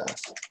good stuff.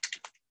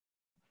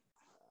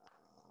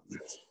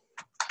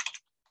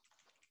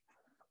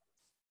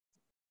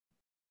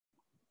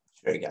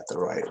 Sure, I got the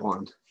right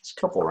one. There's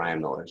a couple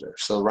Ryan Millers there.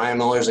 So Ryan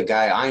Miller's a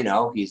guy I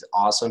know. He's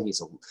awesome.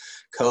 He's a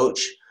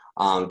coach,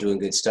 doing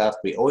good stuff.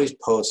 But he always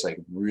posts like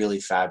really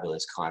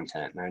fabulous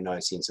content. And I know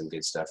I've seen some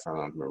good stuff from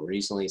him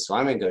recently. So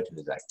I'm going to go to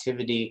his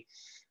activity.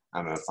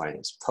 I'm going to find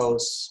his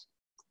posts.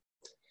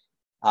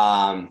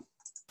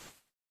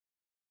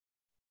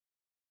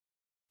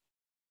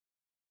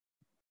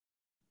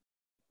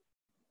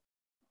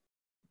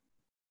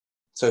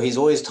 So he's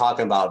always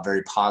talking about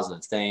very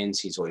positive things.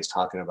 He's always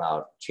talking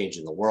about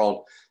changing the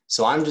world.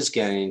 So I'm just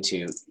going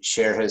to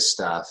share his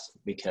stuff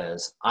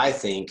because I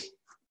think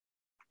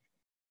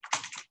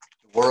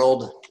the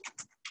world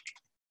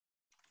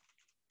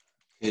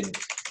can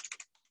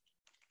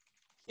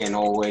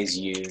always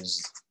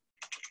use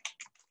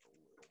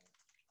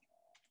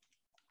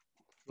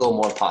a little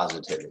more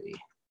positivity.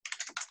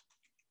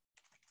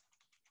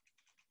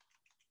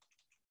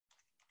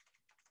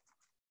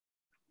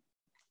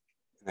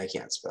 I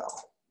can't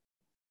spell.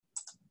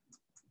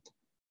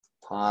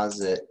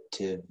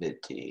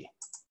 Positivity.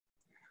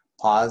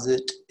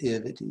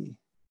 Positivity.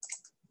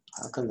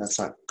 How come that's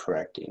not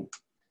correcting?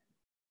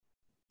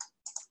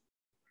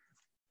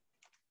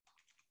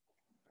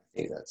 I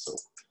think that's so.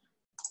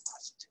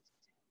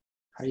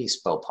 How do you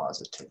spell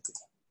positivity?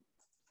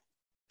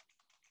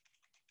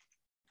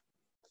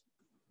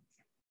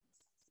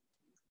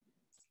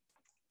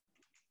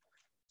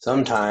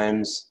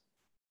 Sometimes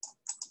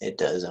it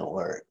doesn't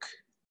work.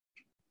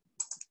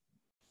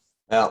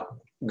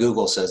 Well,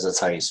 Google says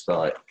that's how you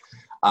spell it.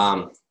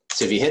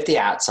 So if you hit the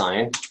 @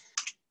 sign,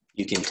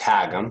 you can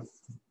tag them.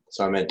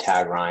 So I'm going to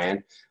tag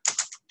Ryan.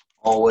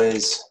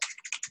 Always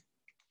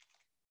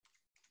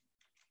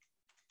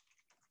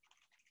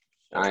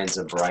shines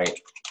a bright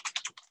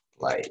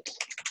light.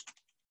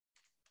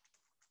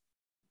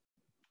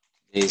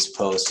 Today's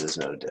post is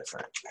no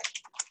different.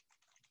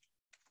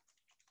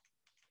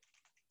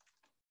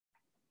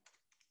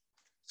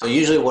 So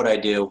usually what I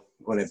do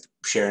when I'm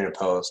sharing a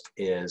post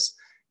is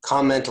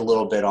comment a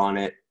little bit on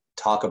it,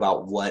 talk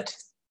about what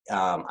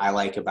I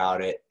like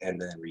about it, and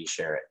then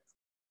reshare it.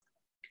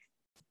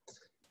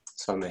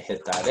 So I'm going to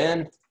hit that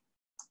in,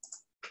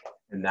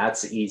 and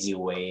that's the easy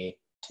way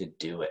to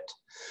do it.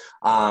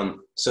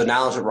 So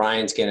now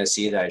Ryan's going to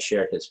see that I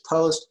shared his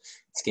post.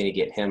 It's going to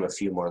get him a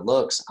few more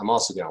looks. I'm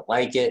also going to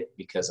like it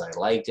because I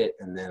liked it,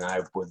 and then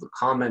I would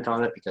comment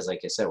on it because,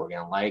 like I said, we're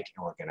going to like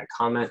and we're going to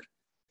comment.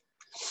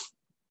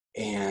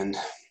 And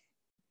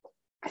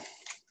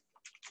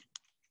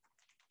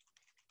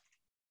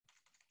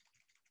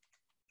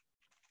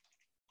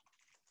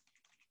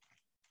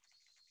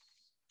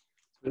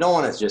we don't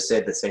want to just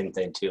say the same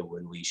thing too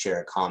when we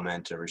share a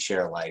comment or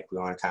share a like. We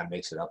want to kind of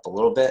mix it up a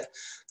little bit.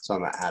 So I'm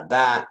going to add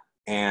that.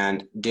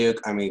 And Duke,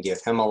 I'm going to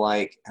give him a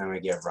like, and I'm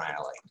going to give Ryan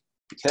a like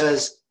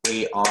because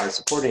we are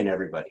supporting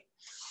everybody.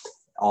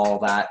 All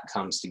that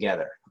comes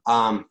together.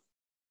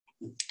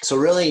 So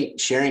really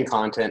sharing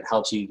content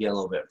helps you get a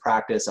little bit of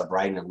practice of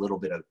writing a little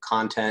bit of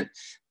content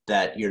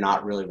that you're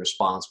not really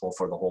responsible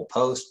for the whole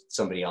post.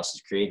 Somebody else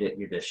has created it.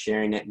 You're just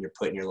sharing it and you're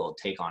putting your little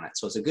take on it.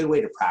 So it's a good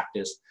way to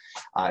practice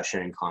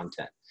sharing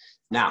content.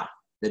 Now,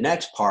 the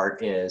next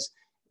part is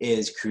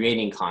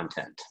creating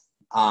content.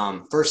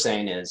 First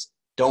thing is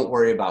don't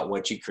worry about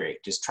what you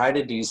create. Just try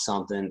to do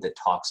something that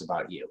talks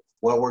about you.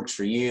 What works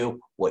for you,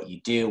 what you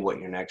do, what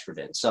you're an expert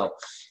in. So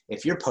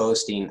if you're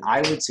posting,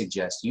 I would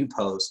suggest you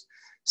post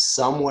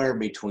somewhere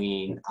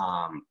between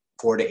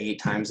 4 to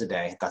 8 times a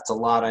day. That's a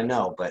lot, I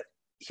know, but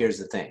here's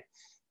the thing.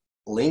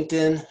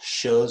 LinkedIn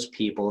shows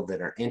people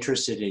that are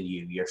interested in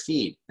you, your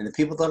feed, and the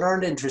people that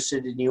aren't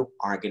interested in you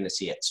aren't going to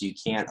see it. So you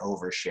can't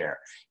overshare.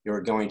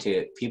 You're going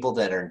to, people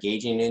that are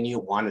engaging in you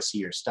want to see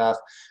your stuff.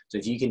 So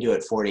if you can do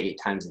it 4 to 8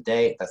 times a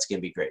day, that's going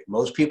to be great.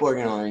 Most people are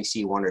going to only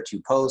see 1 or 2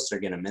 posts.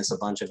 They're going to miss a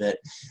bunch of it.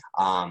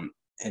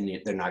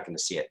 And they're not going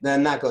to see it.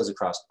 Then that goes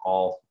across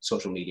all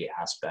social media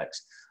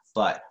aspects,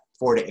 but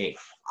 4 to 8.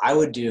 I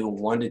would do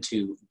 1 to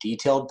 2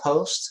 detailed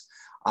posts,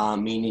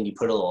 meaning you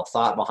put a little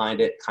thought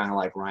behind it, kind of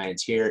like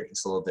Ryan's here.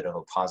 It's a little bit of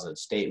a positive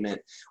statement,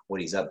 what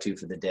he's up to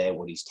for the day,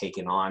 what he's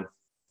taken on.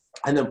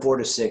 And then 4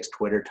 to 6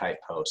 Twitter type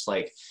posts.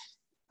 Like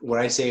what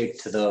I say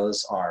to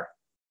those are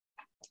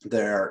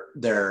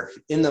they're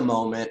in the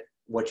moment,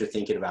 what you're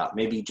thinking about.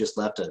 Maybe you just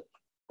left a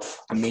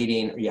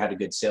meeting or you had a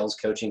good sales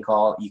coaching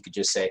call. You could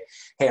just say,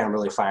 hey, I'm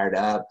really fired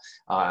up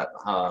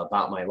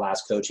about my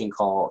last coaching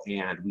call,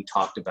 and we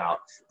talked about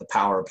the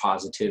power of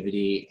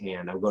positivity,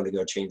 and I'm going to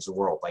go change the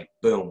world. Like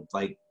boom,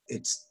 like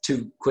it's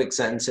 2 quick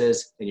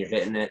sentences and you're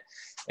hitting it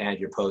and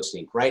you're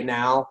posting. Right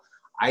now,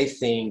 I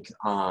think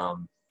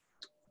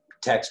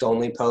text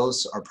only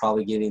posts are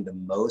probably getting the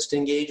most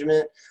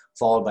engagement,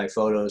 followed by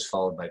photos,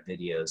 followed by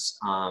videos.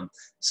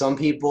 Some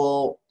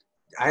people,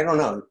 I don't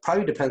know, it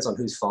probably depends on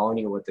who's following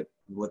you,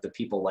 what the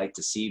people like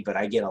to see, but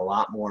I get a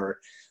lot more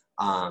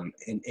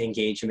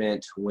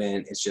engagement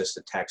when it's just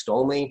a text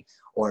only,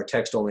 or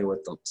text only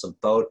with some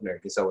photo. I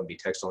guess that would be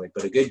text only,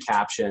 but a good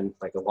caption,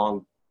 like a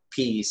long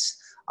piece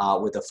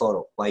with a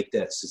photo like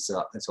this.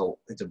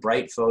 It's a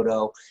bright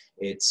photo.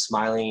 It's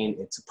smiling.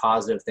 It's a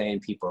positive thing.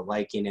 People are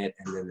liking it,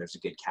 and then there's a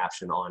good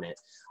caption on it.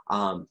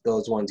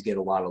 Those ones get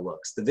a lot of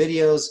looks. The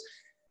videos,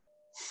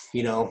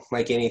 you know,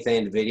 like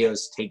anything, the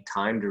videos take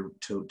time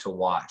to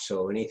watch.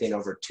 So anything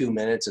over 2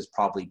 minutes is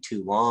probably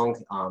too long.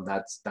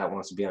 That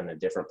wants to be on a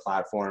different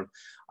platform.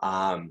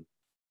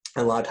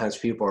 And a lot of times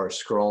people are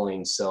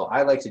scrolling. So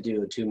I like to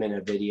do a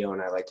 2-minute video,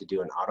 and I like to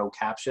do an auto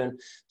caption.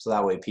 So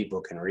that way people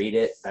can read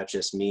it. That's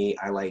just me.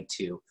 I like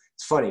to,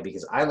 it's funny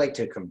because I like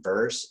to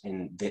converse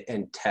in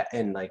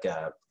like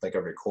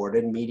a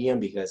recorded medium,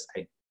 because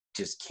I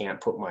just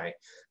can't put my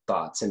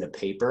thoughts into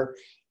paper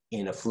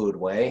in a fluid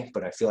way.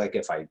 But I feel like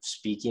if I'm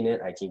speaking it,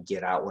 I can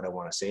get out what I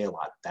want to say a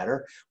lot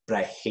better. But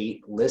I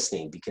hate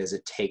listening because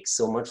it takes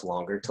so much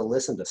longer to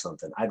listen to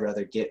something. I'd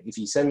rather if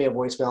you send me a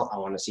voicemail, I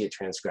want to see it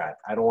transcribed.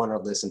 I don't want to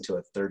listen to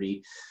a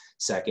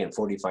 30-second,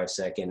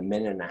 45-second, a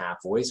minute and a half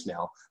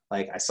voicemail.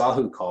 Like, I saw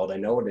who called. I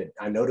know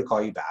to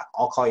call you back.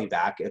 I'll call you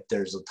back. If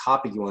there's a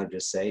topic you want to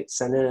just say,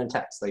 send it in a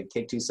text. Like,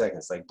 take 2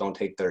 seconds. Like, don't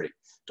take 30.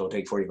 Don't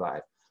take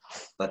 45.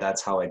 But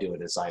that's how I do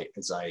it. As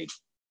I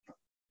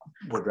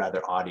would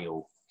rather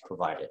audio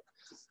provided.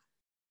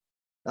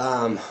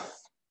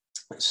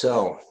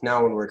 So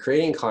now when we're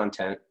creating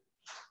content,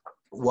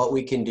 what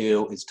we can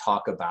do is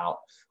talk about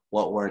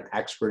what we're an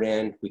expert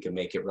in. We can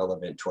make it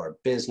relevant to our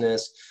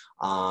business.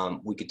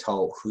 We could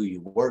tell who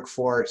you work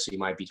for. So you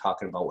might be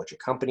talking about what your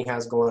company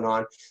has going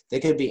on. They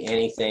could be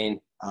anything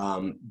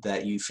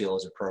that you feel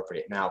is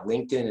appropriate. Now,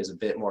 LinkedIn is a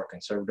bit more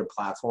conservative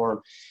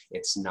platform.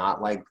 It's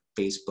not like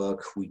Facebook.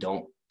 We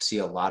don't see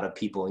a lot of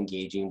people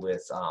engaging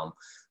with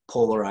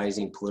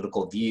polarizing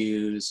political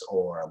views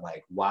or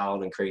like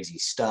wild and crazy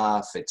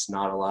stuff. It's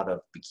not a lot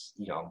of,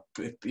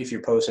 if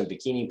you're posting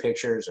bikini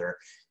pictures or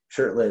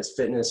shirtless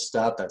fitness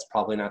stuff, that's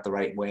probably not the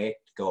right way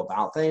to go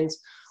about things.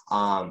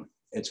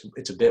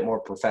 It's a bit more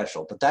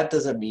professional, but that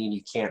doesn't mean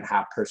you can't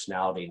have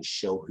personality and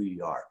show who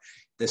you are.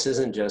 This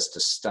isn't just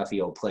a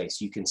stuffy old place.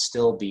 You can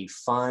still be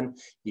fun,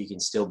 you can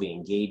still be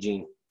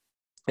engaging,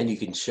 and you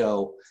can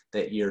show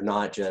that you're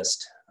not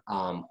just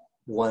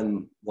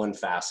one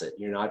facet.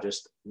 You're not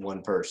just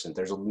one person.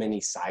 There's many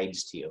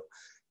sides to you.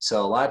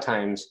 So a lot of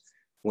times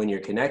when you're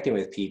connecting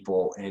with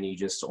people and you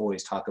just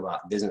always talk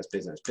about business,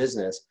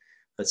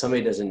 but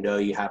somebody doesn't know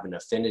you have an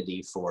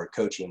affinity for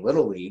coaching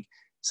Little League,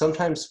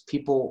 sometimes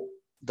people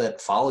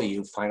that follow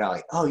you find out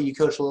like, oh, you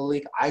coach Little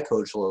League, I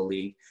coach Little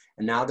League.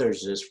 And now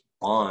there's this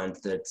bond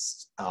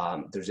that's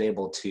there's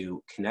able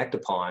to connect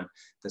upon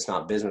that's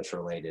not business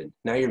related.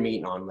 Now you're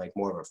meeting on like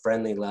more of a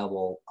friendly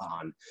level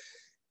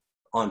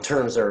on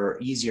terms that are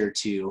easier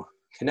to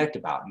connect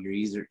about.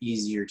 You're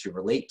easier to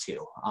relate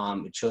to.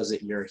 It shows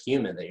that you're a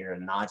human, that you're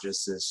not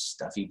just this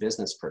stuffy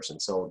business person.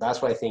 So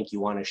that's why I think you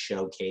want to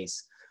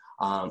showcase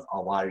a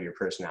lot of your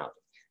personality.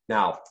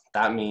 Now,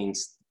 that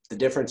means the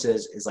difference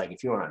is like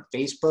if you're on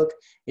Facebook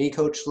and you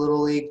coach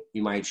Little League,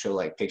 you might show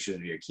like pictures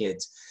of your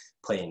kids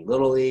playing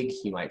Little League.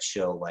 You might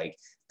show like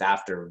the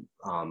after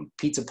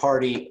pizza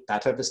party,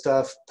 that type of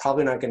stuff.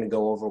 Probably not going to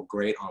go over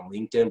great on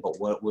LinkedIn, but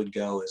what would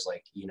go is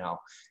like,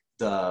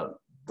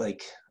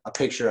 like a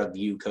picture of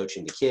you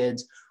coaching the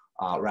kids,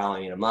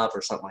 rallying them up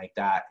or something like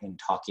that, and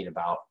talking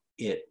about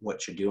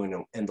what you're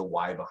doing and the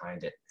why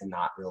behind it, and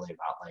not really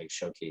about like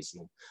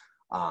showcasing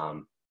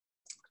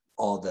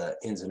all the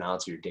ins and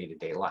outs of your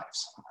day-to-day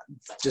lives.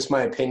 Just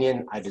my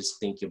opinion. I just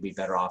think you'll be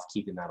better off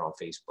keeping that on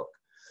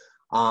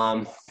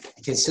Facebook.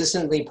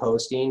 Consistently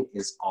posting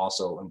is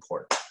also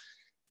important.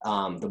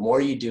 The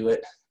more you do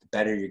it, the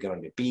better you're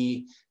going to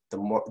be. The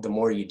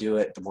more you do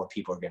it, the more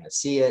people are going to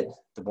see it.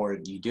 The more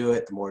you do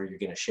it, the more you're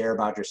going to share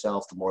about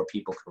yourself, the more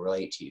people can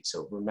relate to you.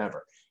 So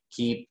remember,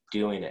 keep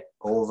doing it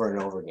over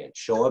and over again.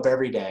 Show up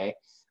every day,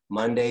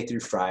 Monday through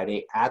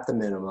Friday at the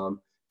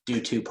minimum.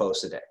 Do 2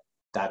 posts a day.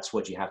 That's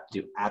what you have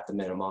to do at the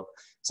minimum.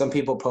 Some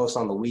people post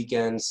on the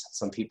weekends.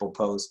 Some people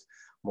post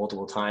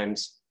multiple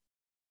times,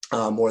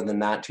 more than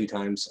that, 2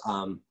 times.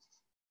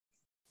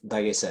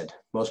 Like I said,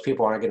 most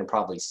people aren't going to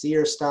probably see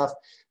your stuff.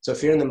 So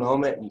if you're in the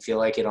moment and you feel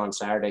like it on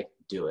Saturday,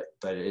 do it.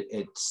 But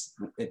it's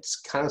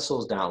kind of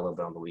slows down a little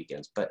bit on the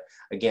weekends. But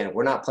again,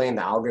 we're not playing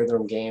the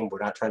algorithm game. We're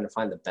not trying to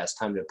find the best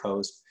time to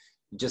post.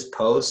 You just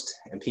post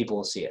and people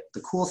will see it.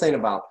 The cool thing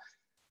about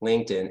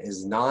LinkedIn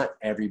is not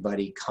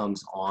everybody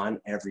comes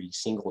on every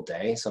single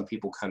day. Some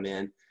people come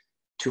in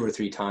 2 or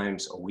 3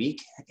 times a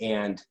week.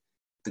 And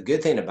the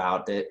good thing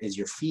about it is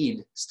your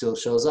feed still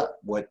shows up.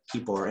 What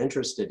people are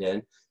interested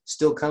in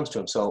still comes to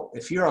them. So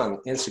if you're on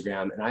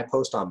Instagram and I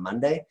post on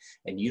Monday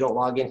and you don't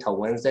log in till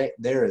Wednesday,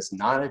 there is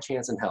not a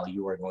chance in hell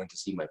you are going to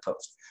see my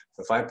post.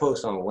 But if I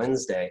post on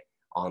Wednesday,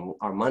 on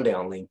Monday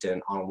on LinkedIn,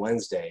 on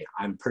Wednesday,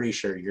 I'm pretty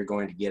sure you're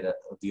going to get a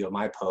view of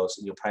my post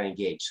and you'll probably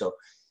engage. So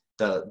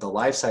the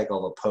life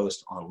cycle of a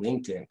post on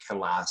LinkedIn can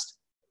last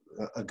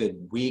a good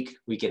week,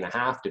 week and a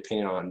half,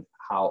 depending on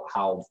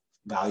how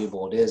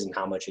valuable it is and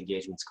how much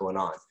engagement's going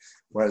on.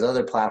 Whereas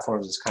other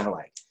platforms, it's kind of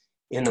like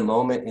in the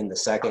moment, in the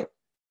second,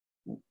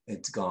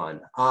 it's gone.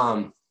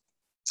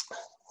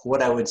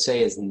 What I would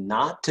say is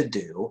not to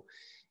do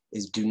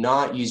is do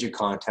not use your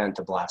content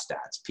to blast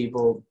ads.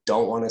 People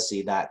don't want to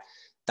see that.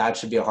 That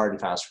should be a hard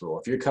and fast rule.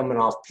 If you're coming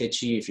off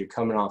pitchy, if you're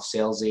coming off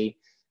salesy,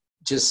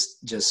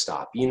 just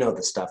stop. You know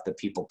the stuff that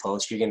people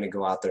post. You're going to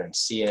go out there and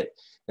see it.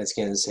 It's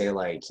going to say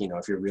like,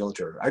 if you're a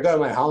realtor, I got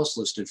my house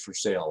listed for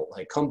sale.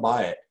 Like, come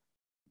buy it.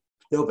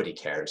 Nobody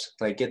cares.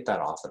 Like, get that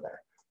off of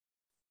there.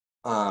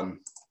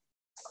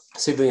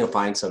 See if we can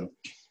find some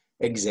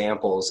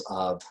examples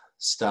of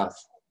stuff,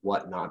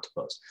 what not to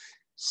post.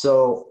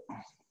 So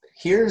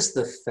here's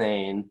the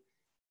thing.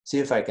 See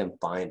if I can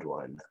find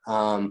one.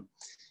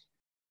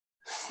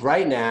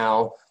 Right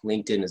now,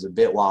 LinkedIn is a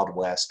bit Wild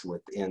West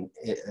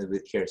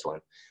here's one,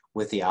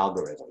 with the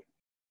algorithm.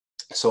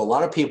 So a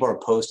lot of people are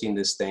posting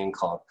this thing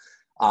called,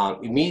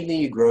 immediately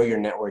you grow your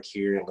network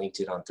here in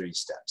LinkedIn on 3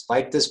 steps.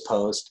 Like this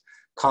post,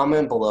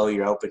 comment below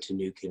you're open to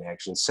new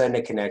connections, send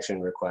a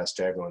connection request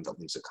to everyone that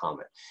leaves a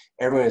comment.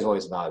 Everyone is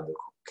always a valuable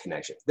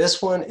connection.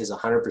 This one is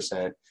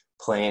 100%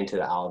 playing to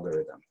the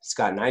algorithm. It's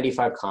got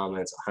 95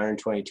 comments,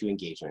 122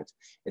 engagements.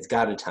 It's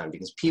got a ton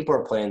because people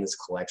are playing this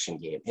collection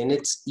game, and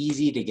it's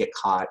easy to get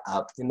caught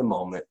up in the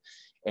moment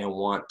and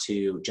want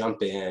to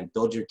jump in,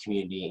 build your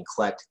community, and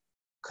collect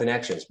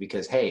connections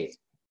because, hey,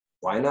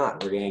 why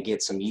not? We're going to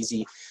get some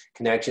easy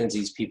connections.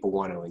 These people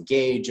want to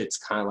engage. It's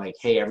kind of like,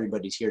 hey,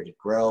 everybody's here to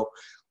grow.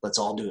 let's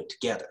all do it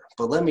together.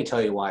 But let me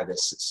tell you why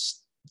this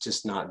is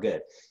just not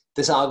good.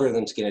 This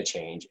algorithm's going to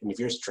change. And if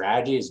your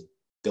strategy is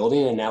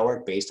building a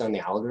network based on the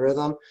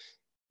algorithm,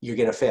 you're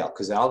going to fail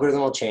because the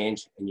algorithm will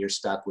change and you're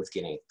stuck with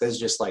getting, this is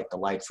just like the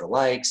like for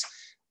likes,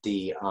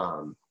 the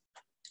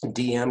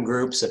DM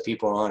groups that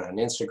people are on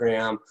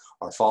Instagram,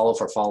 or follow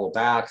for follow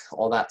back,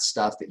 all that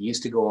stuff that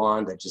used to go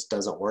on that just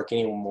doesn't work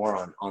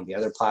anymore on the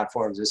other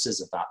platforms. This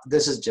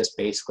is just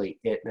basically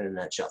it in a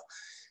nutshell.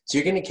 So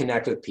you're going to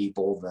connect with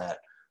people that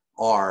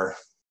are,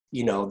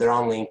 you know, they're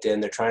on LinkedIn,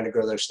 they're trying to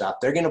grow their stuff.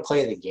 They're going to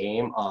play the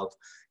game of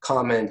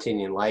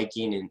commenting and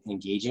liking and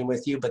engaging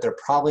with you, but they're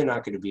probably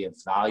not going to be of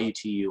value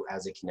to you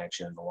as a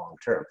connection in the long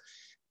term,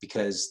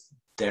 because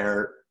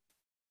they're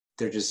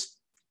just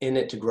in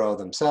it to grow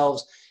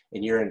themselves,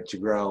 and you're in it to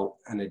grow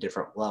on a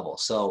different level.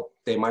 So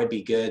they might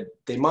be good,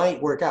 they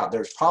might work out.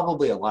 There's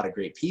probably a lot of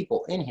great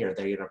people in here that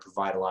are going to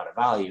provide a lot of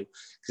value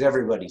because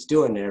everybody's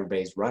doing it,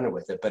 everybody's running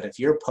with it. But if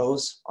your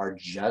posts are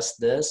just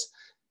this,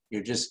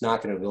 you're just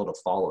not going to build a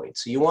following.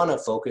 So you want to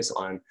focus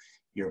on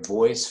your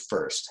voice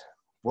first.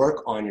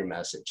 Work on your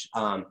message.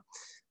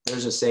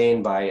 There's a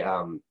saying by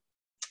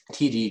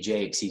T.D.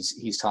 Jakes.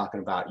 He's talking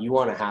about, you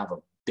want to have a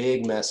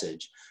big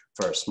message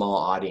for a small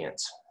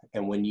audience.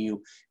 And when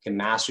you can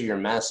master your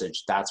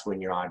message, that's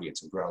when your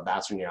audience will grow.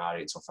 That's when your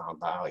audience will find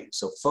value.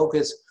 So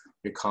focus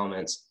your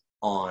comments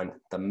on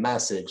the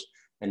message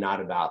and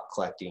not about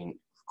collecting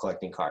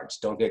cards.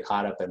 Don't get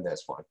caught up in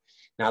this one.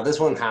 Now, this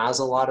one has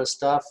a lot of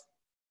stuff.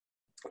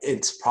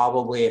 It's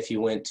probably, if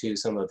you went to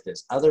some of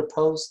his other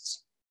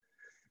posts,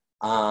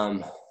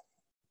 so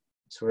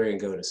we're going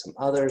to go to some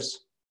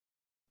others.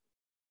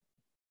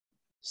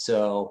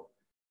 So,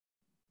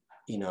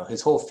 you know,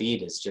 his whole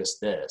feed is just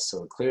this.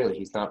 So clearly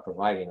he's not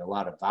providing a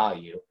lot of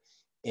value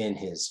in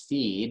his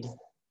feed.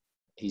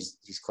 He's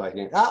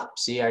collecting,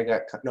 see, I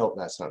got, no,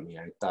 that's not me.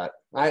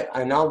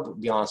 And I'll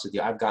be honest with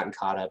you, I've gotten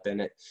caught up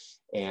in it,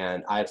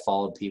 and I've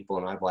followed people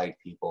and I've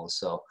liked people.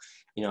 So,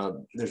 you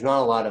know, there's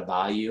not a lot of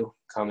value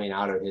coming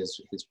out of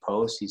his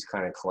posts. He's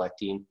kind of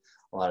collecting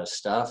a lot of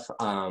stuff.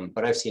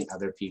 But I've seen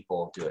other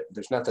people do it.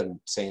 There's nothing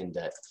saying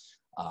that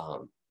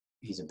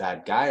he's a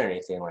bad guy or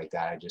anything like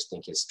that. I just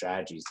think his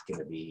strategy is going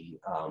to be,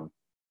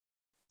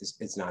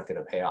 it's not going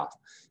to pay off.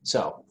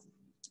 So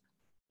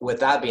with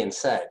that being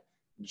said,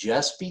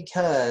 just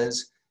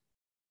because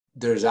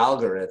there's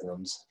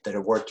algorithms that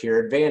have worked to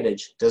your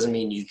advantage doesn't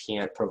mean you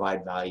can't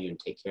provide value and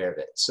take care of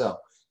it. So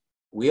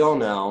we all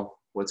know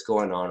what's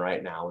going on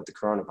right now with the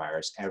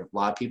coronavirus. A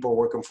lot of people are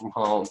working from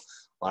home.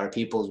 A lot of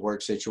people's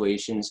work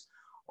situations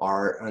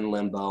are in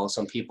limbo.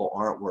 Some people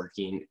aren't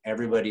working.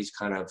 Everybody's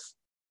kind of,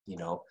 you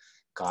know,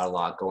 got a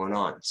lot going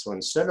on. So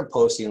instead of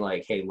posting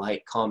like, hey,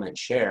 like, comment,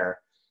 share,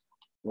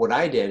 what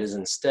I did is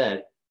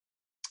instead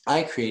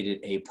I created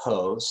a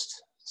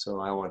post. So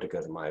I want to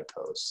go to my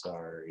post,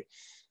 sorry.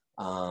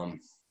 You'll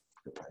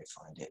probably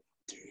find it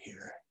through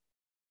here.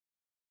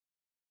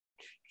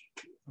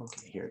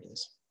 Okay, here it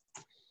is.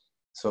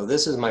 So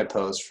this is my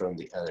post from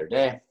the other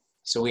day.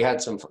 So we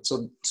had some,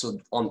 so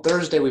on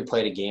Thursday we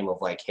played a game of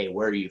like, hey,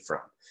 where are you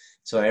from?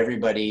 So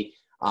everybody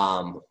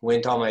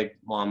went on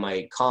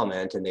my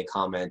comment, and they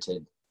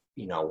commented,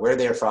 you know, where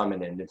they're from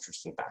and an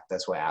interesting fact.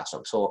 That's what I asked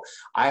them. So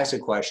I asked a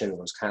question that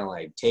was kind of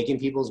like taking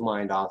people's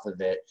mind off of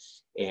it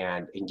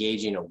and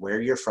engaging of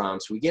where you're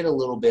from. So we get a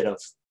little bit of,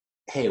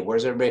 hey,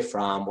 where's everybody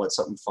from? What's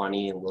something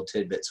funny, and a little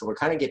tidbit. So we're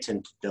kind of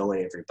getting to know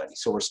everybody.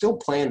 So we're still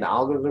playing the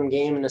algorithm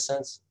game in a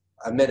sense.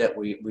 Admit it,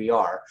 we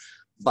are,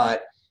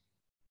 but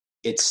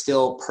it's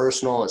still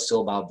personal. It's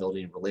still about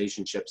building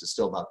relationships. It's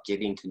still about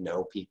getting to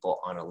know people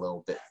on a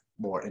little bit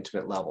more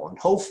intimate level. And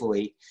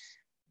hopefully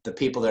the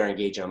people that are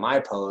engaging on my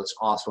posts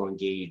also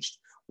engaged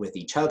with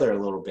each other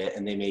a little bit,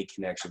 and they made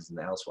connections in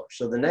the elsewhere.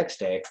 So the next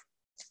day,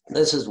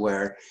 this is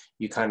where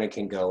you kind of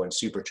can go and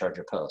supercharge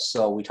your posts.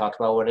 So we talked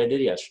about what I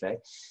did yesterday.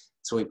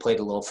 So we played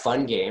a little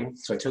fun game.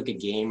 So I took a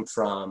game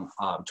from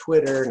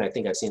Twitter, and I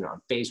think I've seen it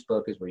on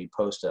Facebook, is where you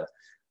post a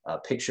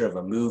picture of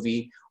a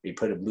movie, or you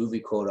put a movie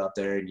quote up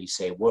there and you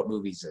say, what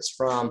movie is this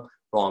from?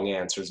 Wrong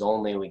answers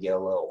only. And we get a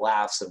little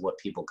laughs of what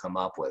people come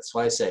up with. So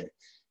I said,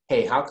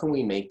 hey, how can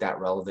we make that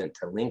relevant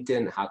to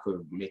LinkedIn? How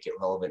can we make it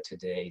relevant to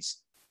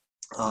today's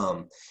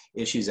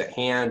issues at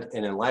hand?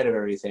 And in light of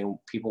everything,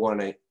 people want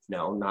to, you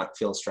know, not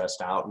feel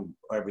stressed out and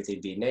everything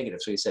be negative.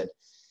 So he said,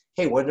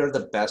 hey, what are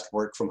the best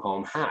work from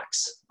home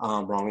hacks?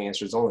 Wrong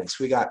answers only.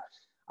 So we got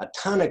a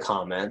ton of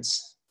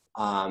comments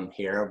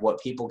here of what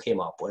people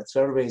came up with.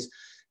 So everybody's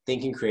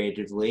thinking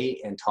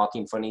creatively and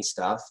talking funny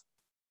stuff.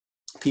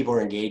 People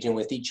are engaging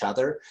with each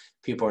other.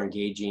 People are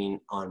engaging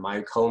on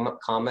my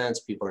comments.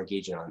 People are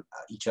engaging on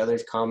each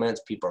other's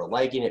comments. People are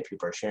liking it.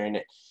 People are sharing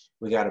it.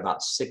 We got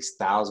about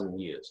 6,000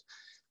 views.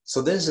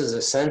 So this is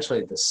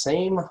essentially the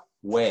same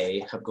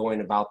way of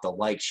going about the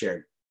like,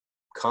 share,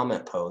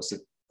 comment posts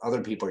that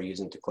other people are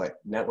using to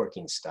collect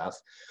networking stuff.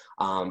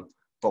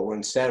 But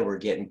instead we're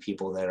getting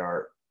people that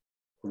are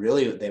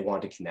really they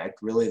want to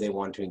connect, really they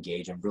want to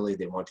engage, and really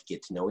they want to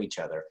get to know each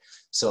other.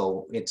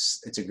 So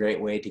it's a great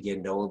way to get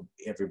to know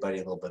everybody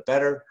a little bit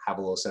better, have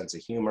a little sense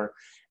of humor,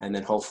 and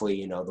then hopefully,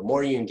 you know, the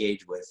more you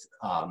engage with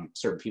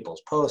certain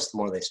people's posts, the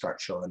more they start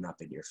showing up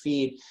in your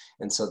feed.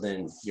 And so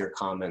then your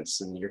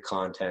comments and your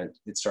content,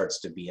 it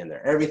starts to be in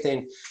there.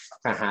 Everything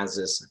kind of has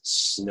this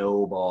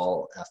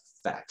snowball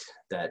effect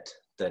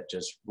that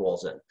just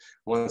rolls in.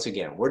 Once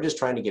again, we're just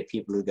trying to get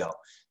people to go,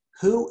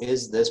 who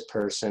is this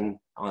person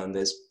on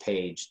this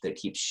page that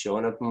keeps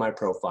showing up in my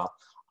profile?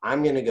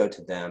 I'm going to go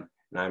to them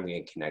and I'm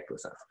going to connect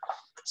with them.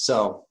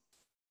 So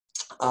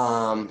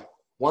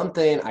one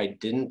thing I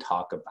didn't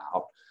talk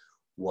about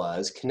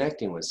was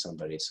connecting with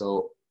somebody.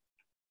 So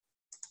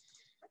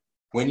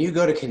when you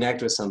go to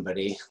connect with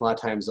somebody, a lot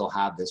of times they'll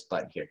have this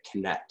button here,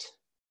 connect.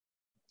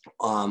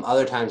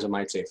 Other times it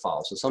might say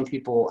follow. So some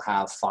people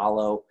have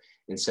follow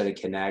instead of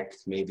connect.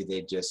 Maybe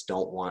they just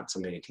don't want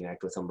somebody to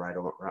connect with them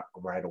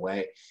right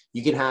away.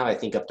 You can have, I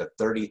think, up to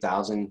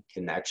 30,000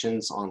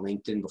 connections on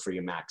LinkedIn before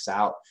you max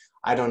out.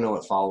 I don't know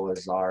what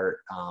followers are.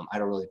 I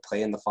don't really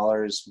play in the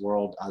followers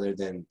world other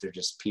than they're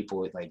just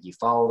people, like you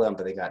follow them,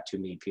 but they got too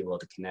many people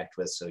to connect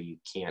with, so you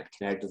can't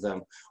connect with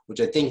them, which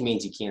I think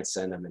means you can't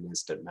send them an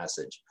instant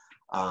message.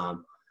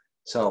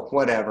 So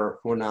whatever,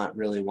 we're not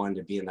really wanting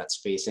to be in that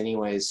space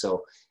anyways.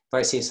 So if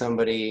I see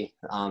somebody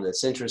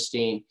that's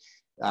interesting,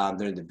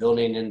 they're in the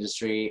building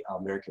industry,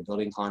 American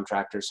building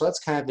contractor. So that's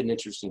kind of an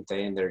interesting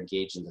thing. They're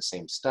engaged in the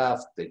same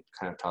stuff. They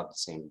kind of talk to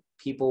the same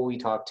people we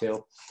talk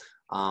to.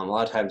 A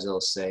lot of times they'll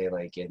say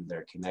like in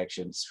their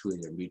connections who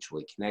they're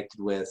mutually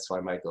connected with. So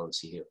I might go and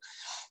see you.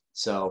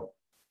 So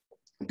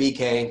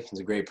BK is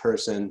a great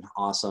person,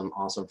 awesome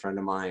friend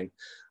of mine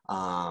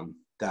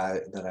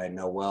that I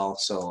know well.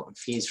 So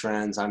if he's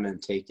friends, I'm going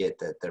to take it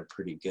that they're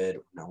pretty good.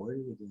 Now, where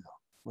did we go?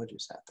 What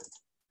just happened?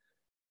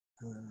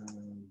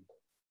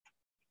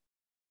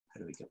 How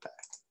do we get back?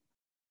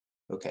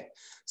 Okay,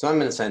 so I'm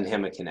going to send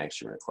him a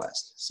connection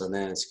request. So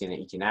then it's going to,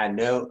 you can add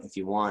note if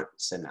you want,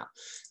 send out.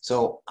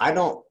 So a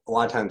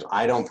lot of times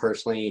I don't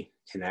personally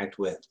connect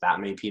with that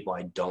many people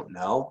I don't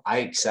know. I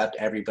accept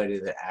everybody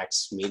that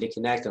asks me to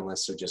connect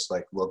unless they're just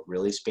like look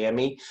really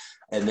spammy.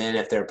 And then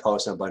if they're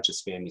posting a bunch of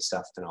spammy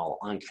stuff, then I'll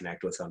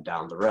unconnect with them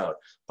down the road.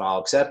 But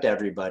I'll accept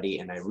everybody,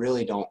 and I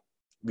really don't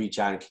reach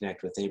out and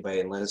connect with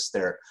anybody unless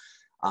they're,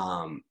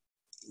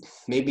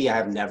 maybe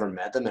I've never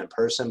met them in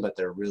person, but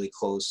they're really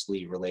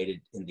closely related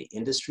in the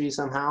industry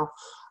somehow.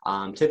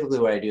 Typically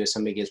what I do is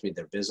somebody gives me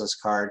their business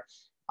card.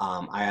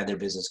 I add their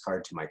business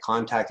card to my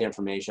contact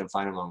information,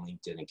 find them on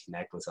LinkedIn and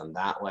connect with them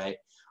that way.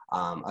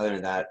 Other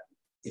than that,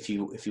 if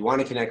you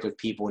want to connect with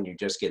people and you're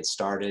just getting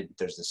started,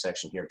 there's the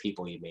section here,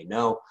 people you may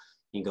know.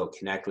 You can go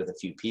connect with a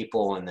few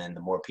people, and then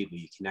the more people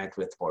you connect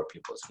with, the more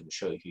people it's going to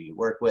show you who you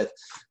work with.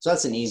 So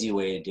that's an easy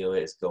way to do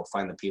it, is go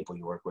find the people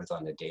you work with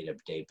on a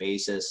day-to-day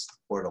basis.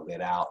 Word will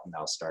get out and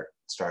they'll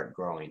start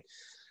growing.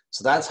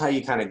 So that's how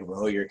you kind of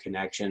grow your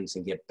connections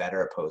and get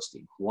better at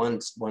posting.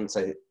 Once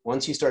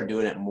you start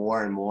doing it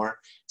more and more,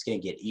 it's going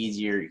to get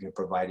easier. You can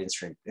provide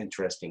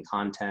interesting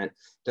content.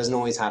 It doesn't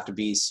always have to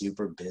be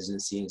super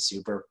businessy and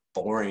super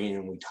boring,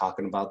 and we're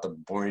talking about the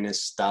boringest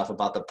stuff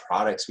about the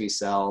products we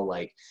sell.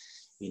 Like,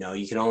 you know,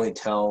 you can only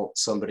tell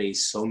somebody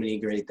so many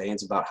great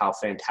things about how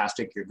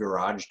fantastic your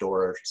garage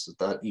doors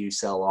that you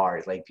sell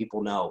are. Like,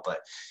 people know, but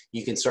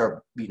you can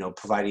start, you know,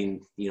 providing,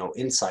 you know,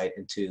 insight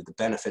into the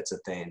benefits of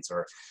things,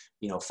 or,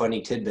 you know,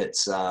 funny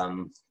tidbits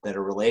that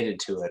are related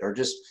to it, or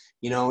just,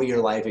 you know,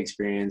 your life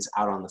experience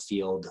out on the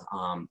field,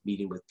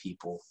 meeting with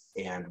people,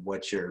 and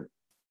what you're,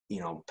 you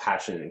know,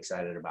 passionate and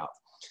excited about.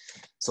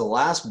 So the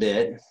last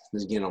bit,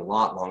 this is getting a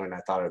lot longer than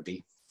I thought it would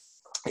be,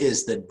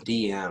 is the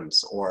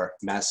DMs or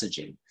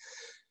messaging.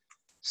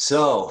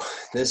 So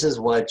this is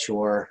what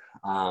your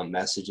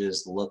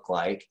messages look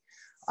like.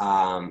 This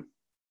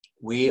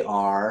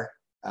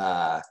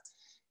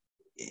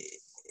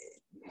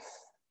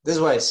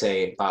is what I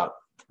say about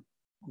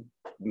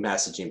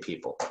messaging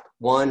people.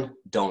 One,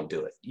 don't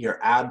do it. You're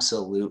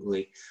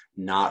absolutely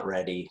not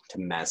ready to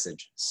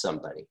message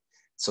somebody.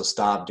 So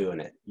stop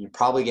doing it. You're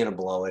probably going to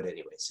blow it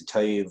anyways.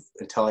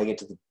 Until I get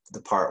to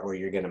the part where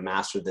you're going to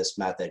master this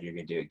method, you're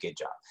going to do a good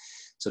job.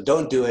 So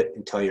don't do it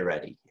until you're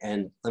ready.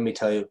 And let me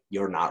tell you,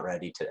 you're not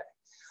ready today.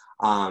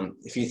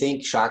 If you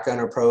think shotgun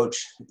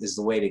approach is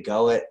the way to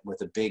go it with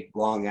a big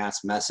long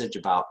ass message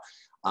about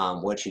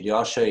what you do,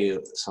 I'll show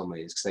you some of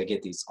these because I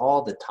get these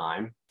all the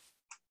time.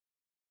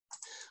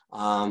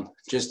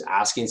 Just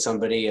asking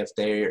somebody if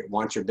they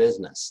want your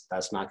business,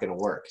 that's not going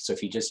to work. So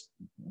if you just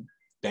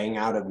bang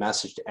out a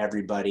message to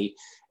everybody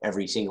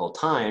every single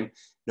time,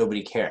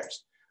 nobody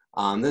cares.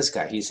 This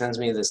guy, he sends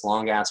me this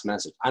long ass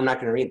message. I'm not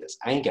going to read this.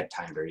 I ain't got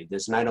time to read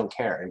this, and I don't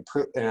care.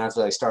 And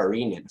after I start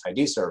reading it, if I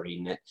do start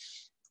reading it,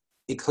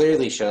 it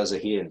clearly shows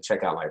that he didn't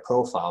check out my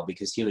profile,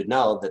 because he would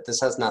know that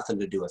this has nothing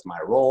to do with my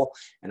role,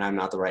 and I'm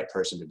not the right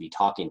person to be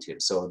talking to.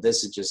 So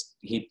this is just,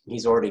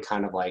 he's already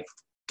kind of like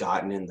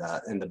gotten in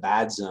the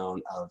bad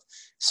zone of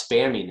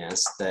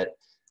spamminess, that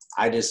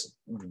I just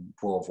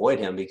will avoid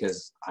him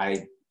because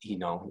you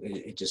know,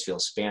 it just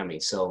feels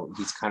spammy. So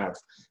he's kind of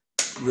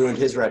ruined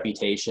his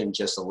reputation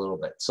just a little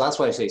bit. So that's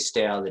why I say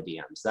stay out of the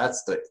DMs.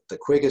 That's the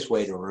quickest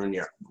way to ruin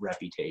your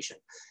reputation.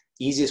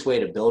 Easiest way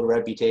to build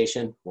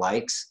reputation,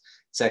 likes.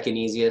 Second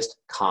easiest,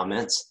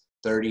 comments.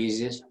 Third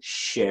easiest,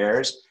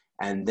 shares.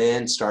 And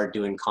then start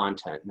doing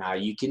content. Now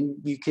you can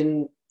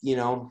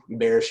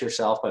embarrass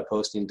yourself by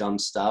posting dumb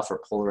stuff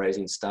or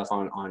polarizing stuff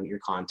on your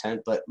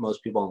content, but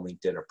most people on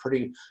LinkedIn are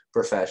pretty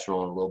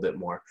professional and a little bit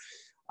more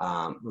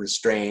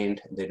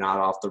restrained. They're not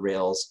off the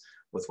rails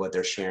with what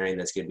they're sharing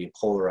that's going to be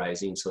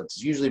polarizing, so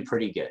it's usually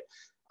pretty good.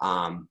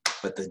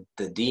 But the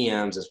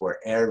DMs is where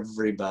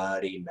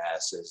everybody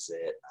messes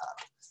it up,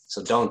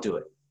 so don't do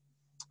it.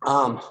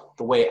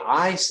 The way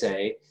I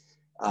say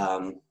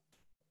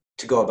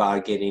to go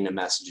about getting a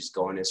messages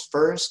going is,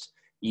 first,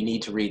 you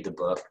need to read the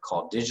book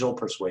called Digital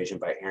Persuasion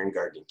by Aaron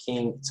Gardner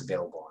King. It's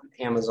available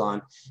on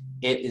Amazon.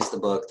 It is the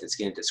book that's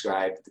going to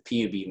describe the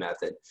PUB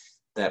method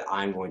that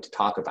I'm going to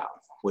talk about.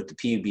 What the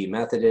PUB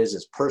method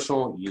is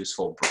personal,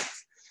 useful,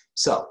 brief.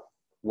 So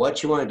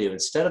what you want to do,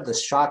 instead of the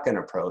shotgun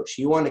approach,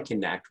 you want to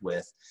connect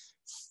with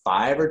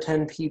 5 or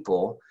 10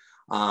 people.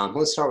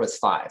 Let's start with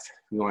 5.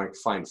 You want to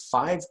find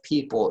 5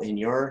 people in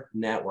your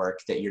network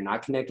that you're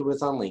not connected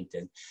with on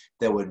LinkedIn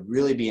that would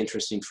really be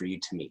interesting for you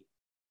to meet.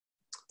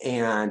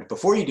 And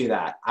before you do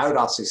that, I would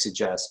also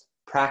suggest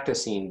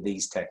practicing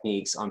these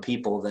techniques on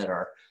people that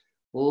are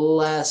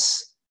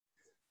less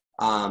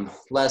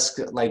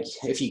like,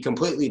 if you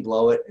completely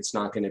blow it, it's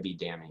not going to be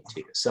damning to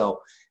you. So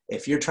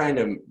if you're trying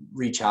to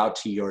reach out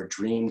to your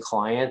dream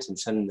client and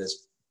send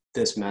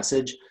this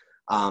message,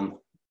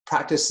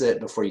 practice it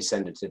before you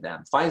send it to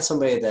them. Find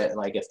somebody that,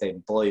 like, if they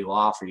blow you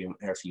off or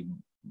if you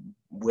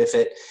whiff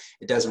it,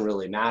 it doesn't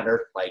really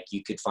matter. Like,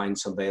 you could find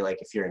somebody, like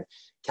if you're in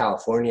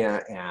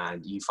California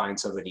and you find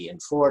somebody in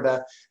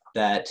Florida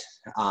that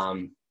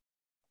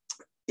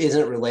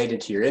isn't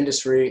related to your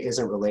industry,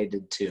 isn't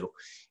related to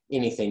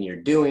anything you're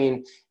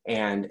doing,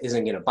 and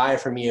isn't going to buy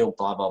from you,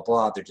 blah, blah,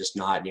 blah. They're just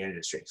not in your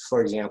industry.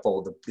 For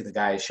example, the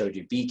guy I showed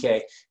you,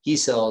 BK, he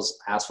sells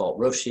asphalt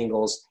roof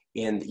shingles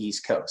in the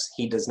East Coast.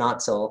 He does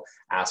not sell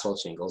asphalt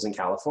shingles in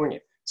California.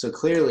 So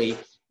clearly,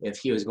 if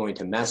he was going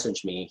to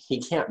message me,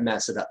 he can't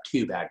mess it up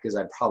too bad, because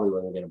I probably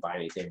wasn't going to buy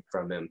anything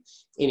from him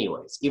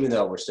anyways. Even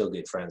though we're still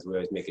good friends, we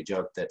always make a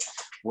joke that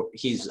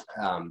he's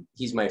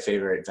my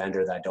favorite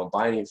vendor that I don't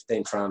buy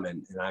anything from,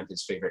 and I'm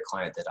his favorite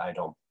client that I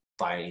don't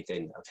buy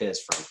anything of his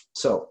from.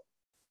 So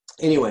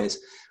anyways,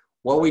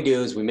 what we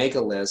do is we make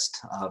a list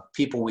of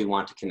people we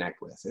want to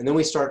connect with, and then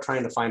we start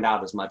trying to find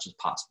out as much as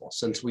possible.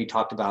 Since we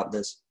talked about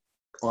this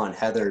on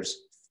Heather's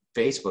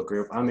Facebook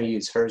group, I'm going to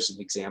use hers as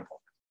an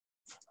example.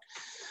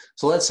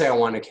 So let's say I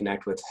want to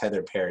connect with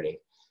Heather Parody.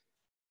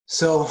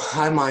 So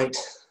I might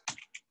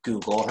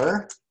Google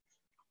her,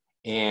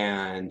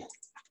 and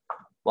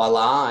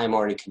voila, I'm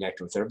already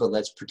connected with her, but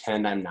let's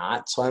pretend I'm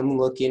not. So I'm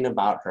looking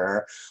about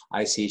her.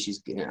 I see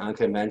she's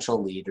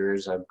unconventional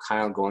leaders. I'm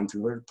kind of going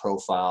through her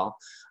profile.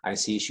 I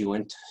see she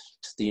went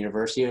to the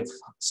University of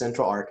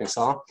Central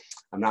Arkansas.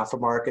 I'm not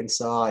from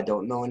Arkansas. I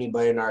don't know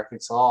anybody in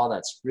Arkansas.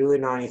 That's really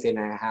not anything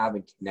I have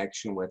in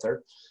connection with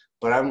her.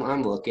 But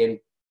I'm looking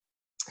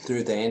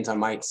through things. I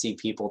might see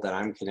people that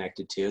I'm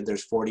connected to.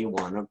 There's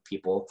 41 of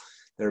people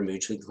that are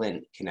mutually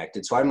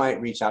connected. So I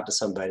might reach out to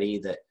somebody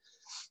that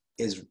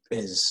is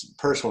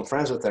personal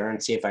friends with her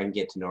and see if I can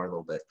get to know her a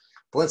little bit.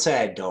 But let's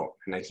say I don't,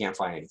 and I can't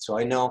find it. So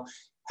I know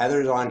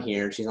Heather's on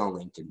here. She's on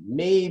LinkedIn.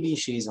 Maybe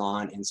she's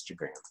on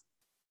Instagram.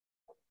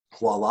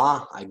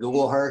 Voila, I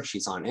Google her.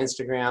 She's on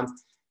Instagram.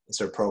 Is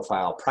her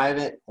profile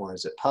private or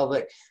is it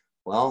public?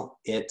 Well,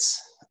 it's,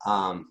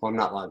 well, I'm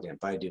not logged in,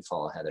 but I do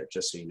follow Heather,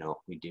 just so you know,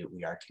 we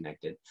are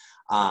connected.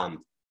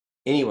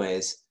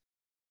 Anyways,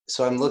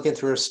 so I'm looking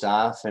through her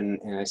stuff, and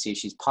I see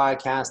she's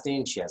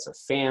podcasting. She has a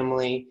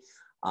family.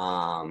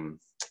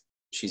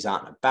 She's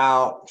out and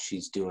about.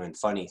 She's doing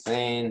funny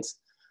things.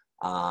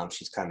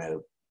 She's kind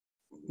of,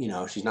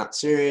 she's not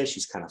serious.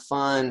 She's kind of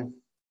fun.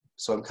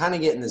 So I'm kind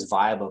of getting this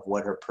vibe of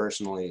what her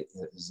personally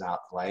is out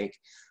like.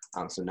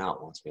 So now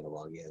it wants me to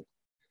log in.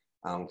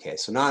 Okay,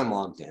 so now I'm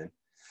logged in.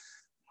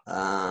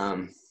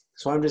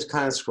 So I'm just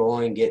kind of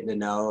scrolling, getting to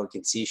know. I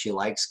can see she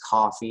likes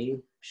coffee.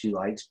 She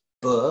likes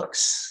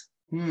books.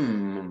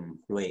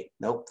 Wait,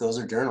 nope, those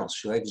are journals.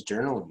 She likes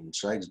journaling.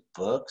 She likes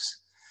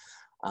books.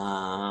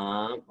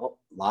 A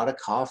lot of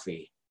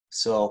coffee.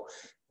 So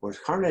we're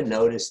kind of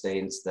notice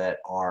things that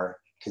are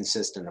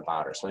consistent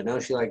about her. So I know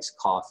she likes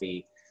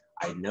coffee.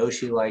 I know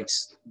she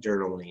likes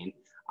journaling.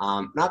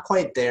 Not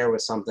quite there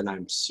with something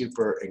I'm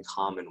super in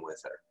common with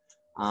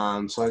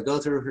her. So I go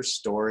through her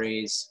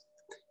stories.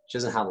 She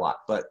doesn't have a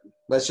lot, but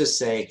let's just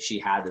say she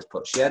had this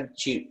post.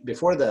 She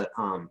before the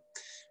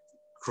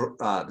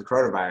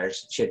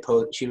coronavirus,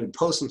 she would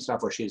post some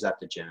stuff where she was at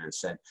the gym and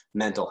said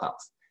mental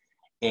health.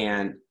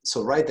 And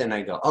so right then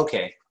I go,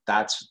 okay,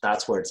 that's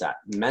where it's at.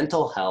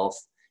 Mental health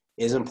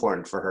is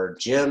important for her.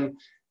 Gym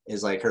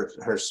is like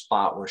her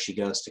spot where she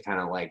goes to kind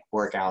of like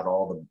work out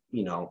all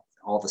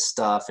the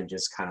stuff and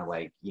just kind of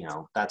like,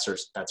 that's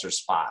her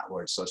spot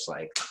where it's just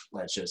like,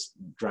 let's just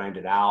grind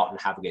it out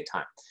and have a good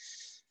time.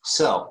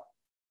 So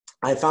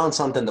I found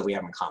something that we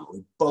have in common.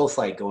 We both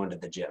like going to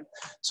the gym.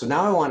 So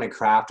now I want to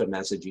craft a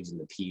message using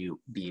the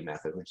PUB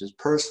method, which is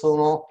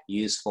personal,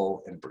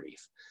 useful, and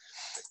brief.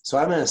 So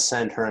I'm going to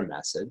send her a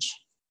message.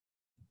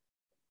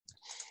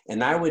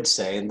 And I would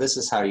say, and this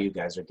is how you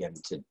guys are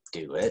getting to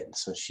do it.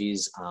 So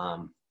she's,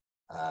 well,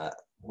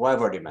 I've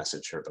already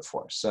messaged her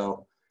before.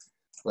 So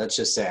let's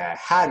just say I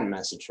hadn't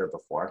messaged her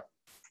before.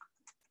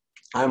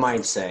 I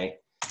might say,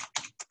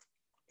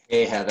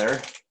 hey, Heather,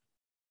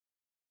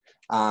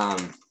 I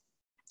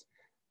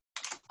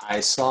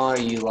saw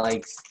you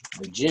like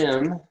the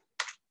gym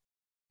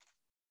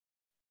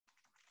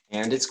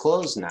and it's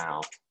closed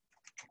now.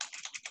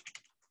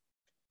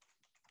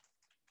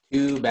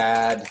 Too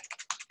bad.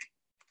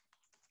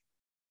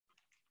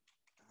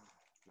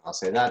 I'll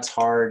say that's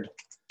hard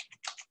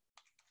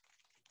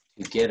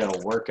to get a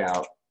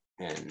workout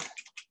in.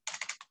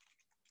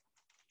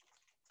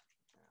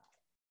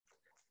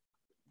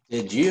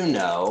 Did you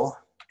know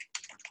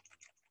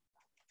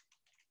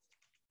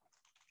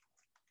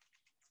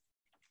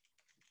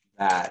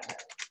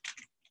that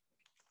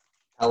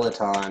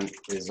Peloton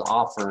is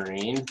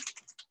offering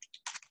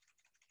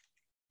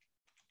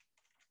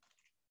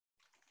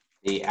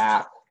the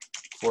app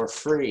for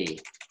free?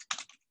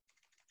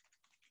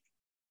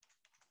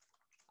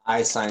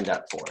 I signed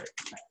up for it.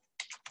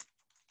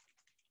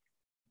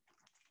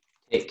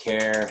 Take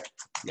care,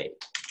 Nate.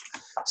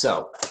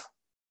 So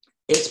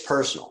it's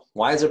personal.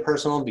 Why is it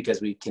personal?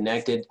 Because we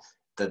connected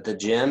the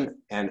gym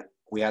and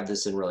we have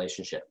this in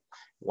relationship.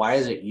 Why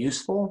is it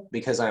useful?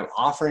 Because I'm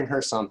offering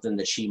her something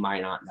that she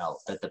might not know,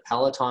 that the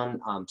Peloton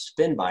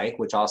spin bike,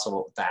 which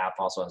also the app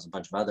also has a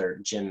bunch of other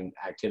gym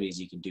activities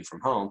you can do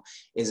from home,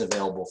 is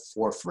available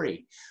for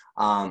free.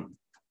 I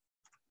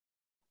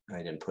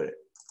didn't put it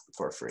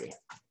for free.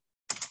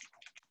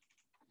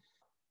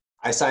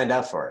 I signed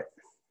up for it.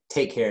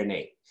 Take care,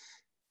 Nate.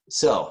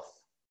 So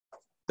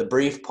the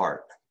brief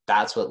part,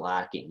 that's what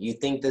lacking. You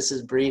think this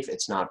is brief?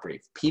 It's not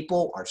brief.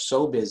 People are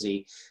so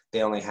busy,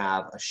 they only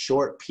have a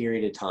short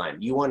period of time.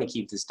 You want to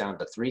keep this down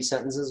to 3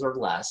 sentences or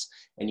less,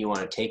 and you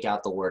want to take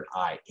out the word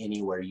I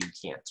anywhere you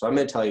can. So I'm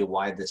going to tell you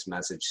why this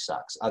message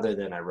sucks, other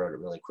than I wrote it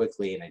really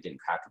quickly and I didn't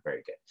craft it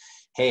very good.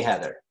 Hey,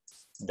 Heather,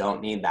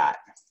 don't need that.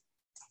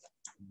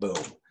 Boom.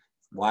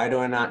 Why do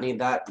I not need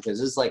that? Because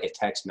this is like a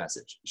text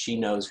message. She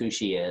knows who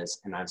she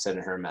is, and I'm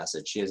sending her a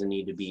message. She doesn't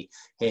need to be,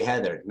 hey,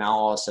 Heather. Now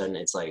all of a sudden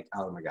it's like,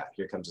 oh my God,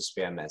 here comes a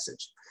spam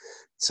message.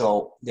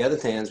 So the other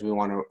thing is we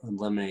want to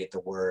eliminate the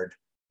word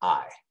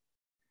I.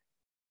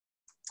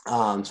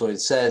 So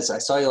it says, I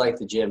saw you like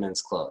the gym and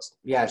it's closed.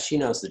 Yeah, she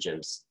knows the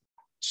gym's,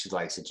 she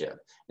likes the gym and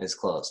it's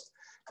closed.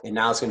 And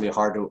now it's going to be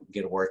hard to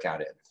get a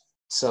workout in.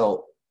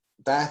 So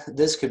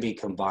this could be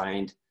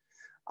combined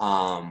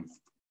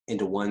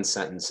into one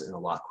sentence and a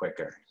lot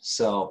quicker.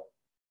 So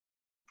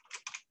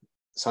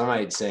I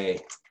might say,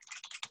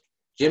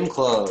 gym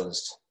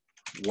closed.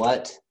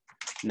 What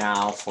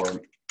now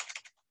for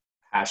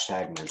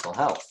hashtag mental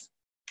health?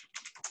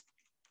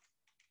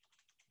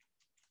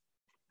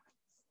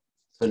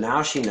 So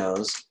now she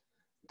knows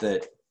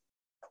that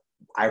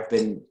I've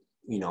been,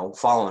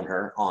 following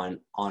her on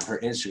her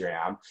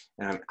Instagram,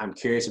 and I'm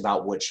curious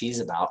about what she's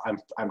about.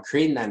 I'm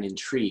creating that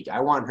intrigue. I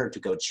want her to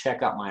go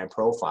check out my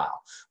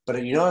profile.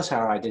 But you notice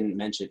how I didn't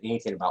mention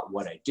anything about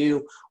what I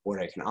do, what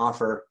I can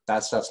offer.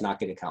 That stuff's not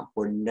going to come.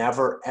 We're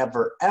never,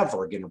 ever,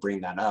 ever going to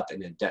bring that up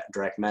in a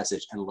direct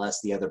message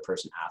unless the other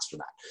person asks for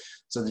that.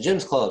 So the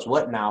gym's closed.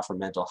 What now for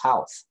mental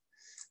health?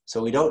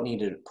 So we don't need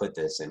to put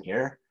this in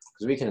here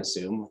because we can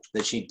assume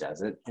that she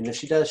doesn't. And if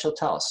she does, she'll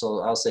tell us.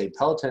 So I'll say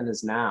Peloton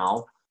is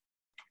now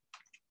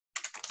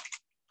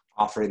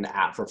offering the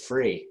app for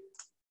free.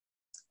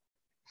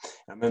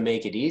 I'm going to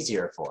make it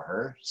easier for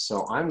her.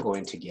 So I'm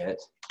going to get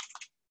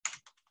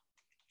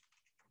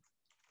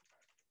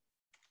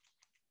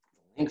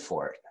the link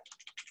for it.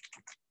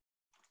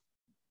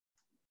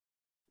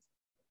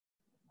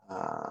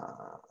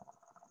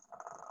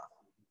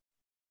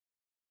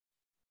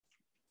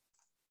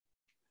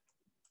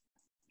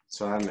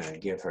 So I'm going to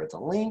give her the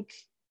link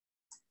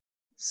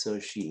so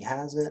she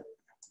has it.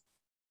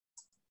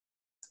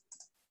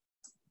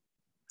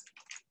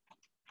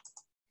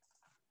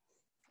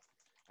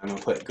 I'm going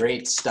to put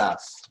great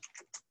stuff,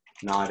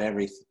 not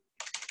everything.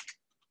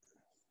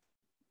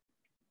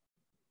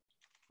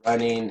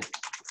 Running,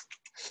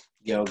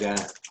 yoga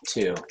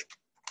too,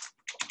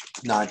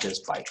 not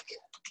just bike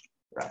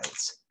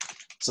rides.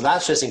 So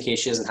that's just in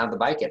case she doesn't have the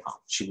bike at home.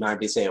 She might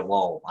be saying,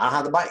 well, I don't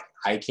have the bike.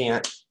 I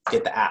can't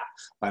get the app.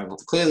 But I've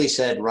clearly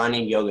said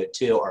running, yoga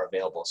too are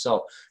available.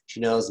 So she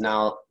knows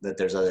now that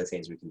there's other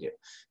things we can do.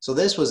 So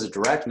this was a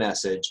direct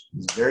message,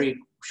 very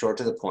short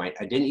to the point.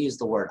 I didn't use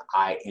the word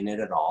I in it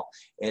at all.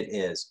 It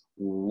is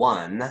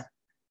 1,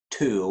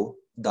 2,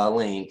 the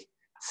link,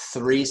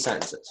 3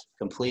 sentences,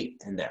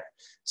 complete and there.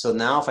 So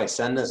now if I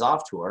send this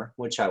off to her,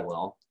 which I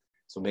will,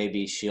 so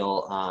maybe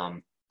she'll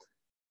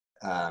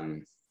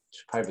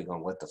probably be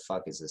going, what the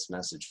fuck is this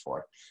message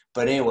for?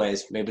 But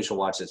anyways, maybe she'll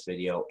watch this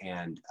video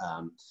and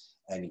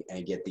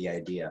get the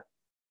idea.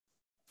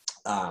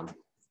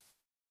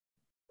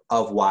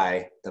 of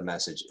why the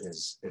message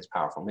is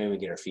powerful. Maybe we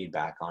get our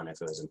feedback on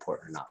if it was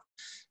important or not.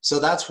 So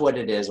that's what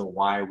it is and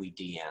why we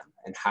DM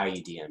and how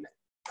you DM it.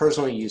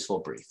 Personally useful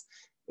brief.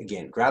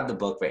 Again, grab the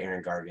book by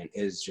Aaron Gargan. It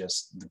is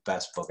just the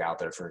best book out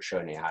there for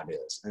showing you how to do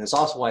this. And it's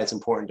also why it's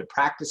important to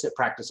practice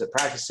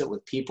it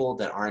with people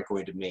that aren't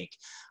going to make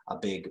a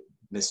big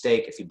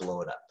mistake if you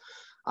blow it up.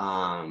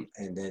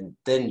 And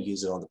then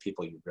use it on the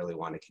people you really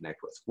want to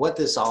connect with. What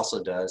this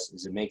also does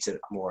is it makes it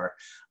more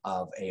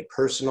of a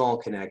personal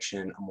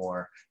connection, a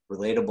more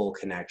relatable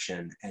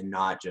connection, and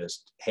not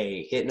just,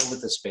 hey, hitting them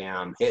with the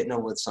spam, hitting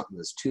them with something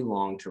that's too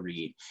long to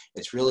read.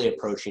 It's really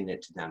approaching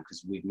it to them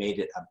because we've made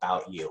it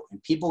about you.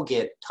 And people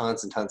get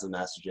tons and tons of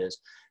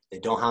messages. They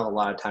don't have a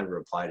lot of time to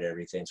reply to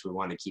everything, so we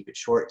want to keep it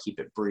short, keep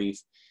it brief,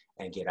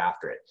 and get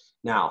after it.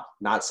 Now,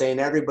 not saying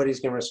everybody's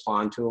going to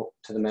respond to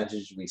the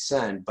message we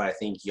send, but I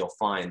think you'll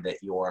find that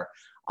your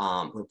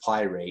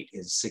reply rate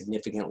is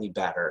significantly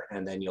better,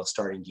 and then you'll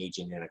start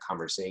engaging in a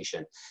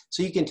conversation.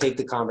 So you can take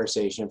the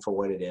conversation for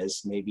what it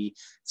is. Maybe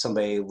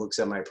somebody looks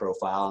at my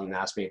profile and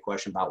asks me a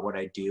question about what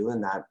I do,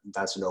 and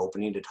that's an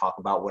opening to talk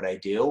about what I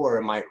do, or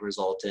it might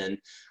result in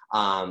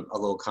a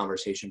little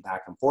conversation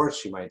back and forth.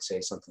 She might say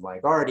something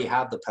like, I already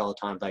have the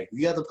Peloton. Like,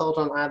 you have the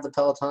Peloton, I have the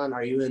Peloton.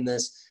 Are you in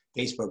this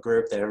Facebook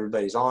group that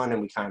everybody's on?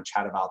 And we kind of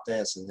chat about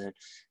this. And then,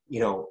 you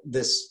know,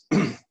 this,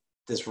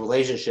 this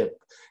relationship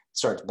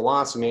starts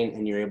blossoming,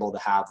 and you're able to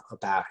have a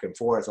back and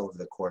forth over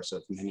the course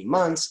of many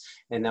months.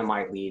 And that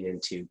might lead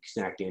into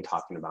connecting and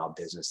talking about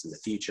business in the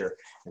future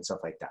and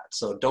stuff like that.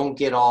 So don't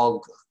get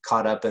all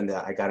caught up in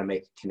the, I got to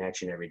make a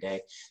connection every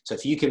day. So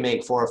if you can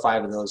make 4 or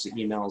 5 of those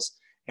emails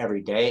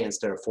every day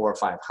instead of 400 or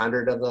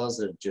 500 of those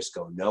that just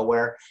go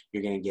nowhere,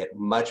 you're going to get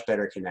much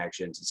better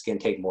connections. It's going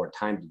to take more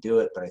time to do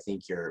it, but I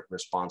think your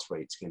response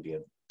rate is going to be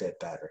a bit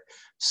better.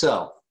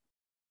 So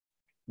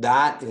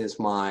that is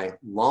my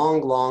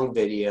long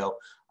video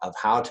of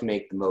how to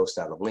make the most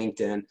out of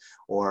LinkedIn,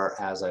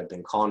 or as I've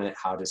been calling it,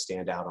 how to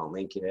stand out on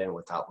LinkedIn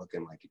without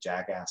looking like a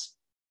jackass.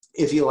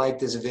 If you like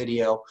this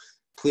video,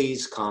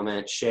 please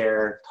comment,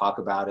 share, talk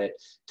about it.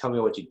 Tell me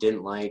what you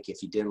didn't like.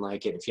 If you didn't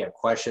like it, if you have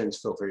questions,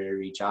 feel free to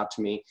reach out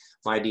to me.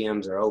 My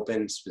DMs are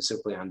open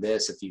specifically on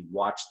this. If you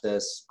watch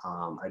this,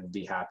 I'd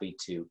be happy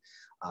to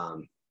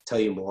tell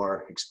you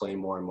more, explain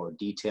more in more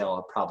detail.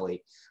 I'll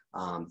probably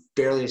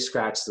barely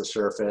scratch the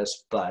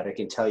surface, but I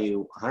can tell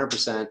you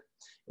 100%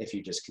 if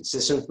you just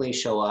consistently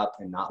show up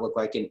and not look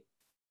like a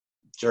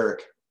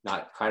jerk,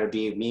 not try to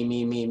be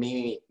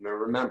me.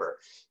 Remember,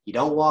 you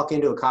don't walk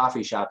into a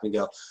coffee shop and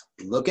go,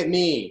 look at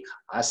me,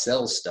 I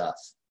sell stuff.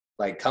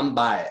 Like, come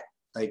buy it.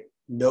 Like,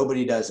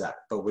 nobody does that.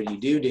 But what you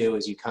do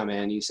is you come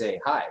in, you say,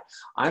 hi,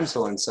 I'm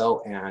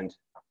so-and-so, and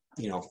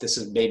you know, this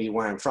is maybe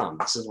where I'm from.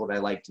 This is what I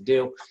like to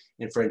do.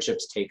 And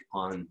friendships take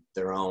on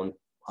their own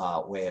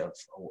way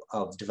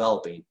of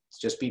developing.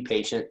 Just be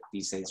patient.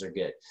 These things are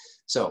good.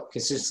 So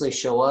consistently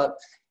show up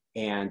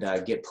and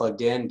get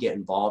plugged in, get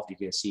involved. You're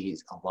going to see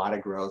a lot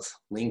of growth.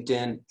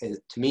 LinkedIn,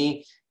 to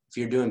me, if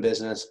you're doing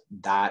business,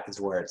 that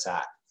is where it's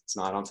at. It's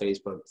not on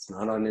Facebook. It's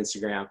not on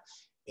Instagram.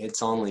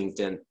 It's on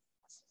LinkedIn.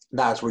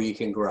 That's where you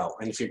can grow.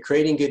 And if you're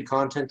creating good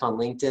content on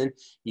LinkedIn,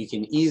 you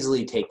can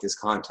easily take this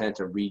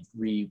content and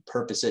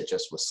repurpose it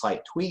just with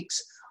slight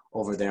tweaks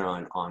over there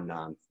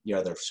on your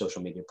other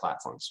social media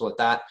platforms. So with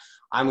that,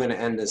 I'm going to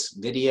end this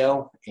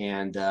video,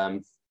 and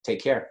take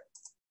care.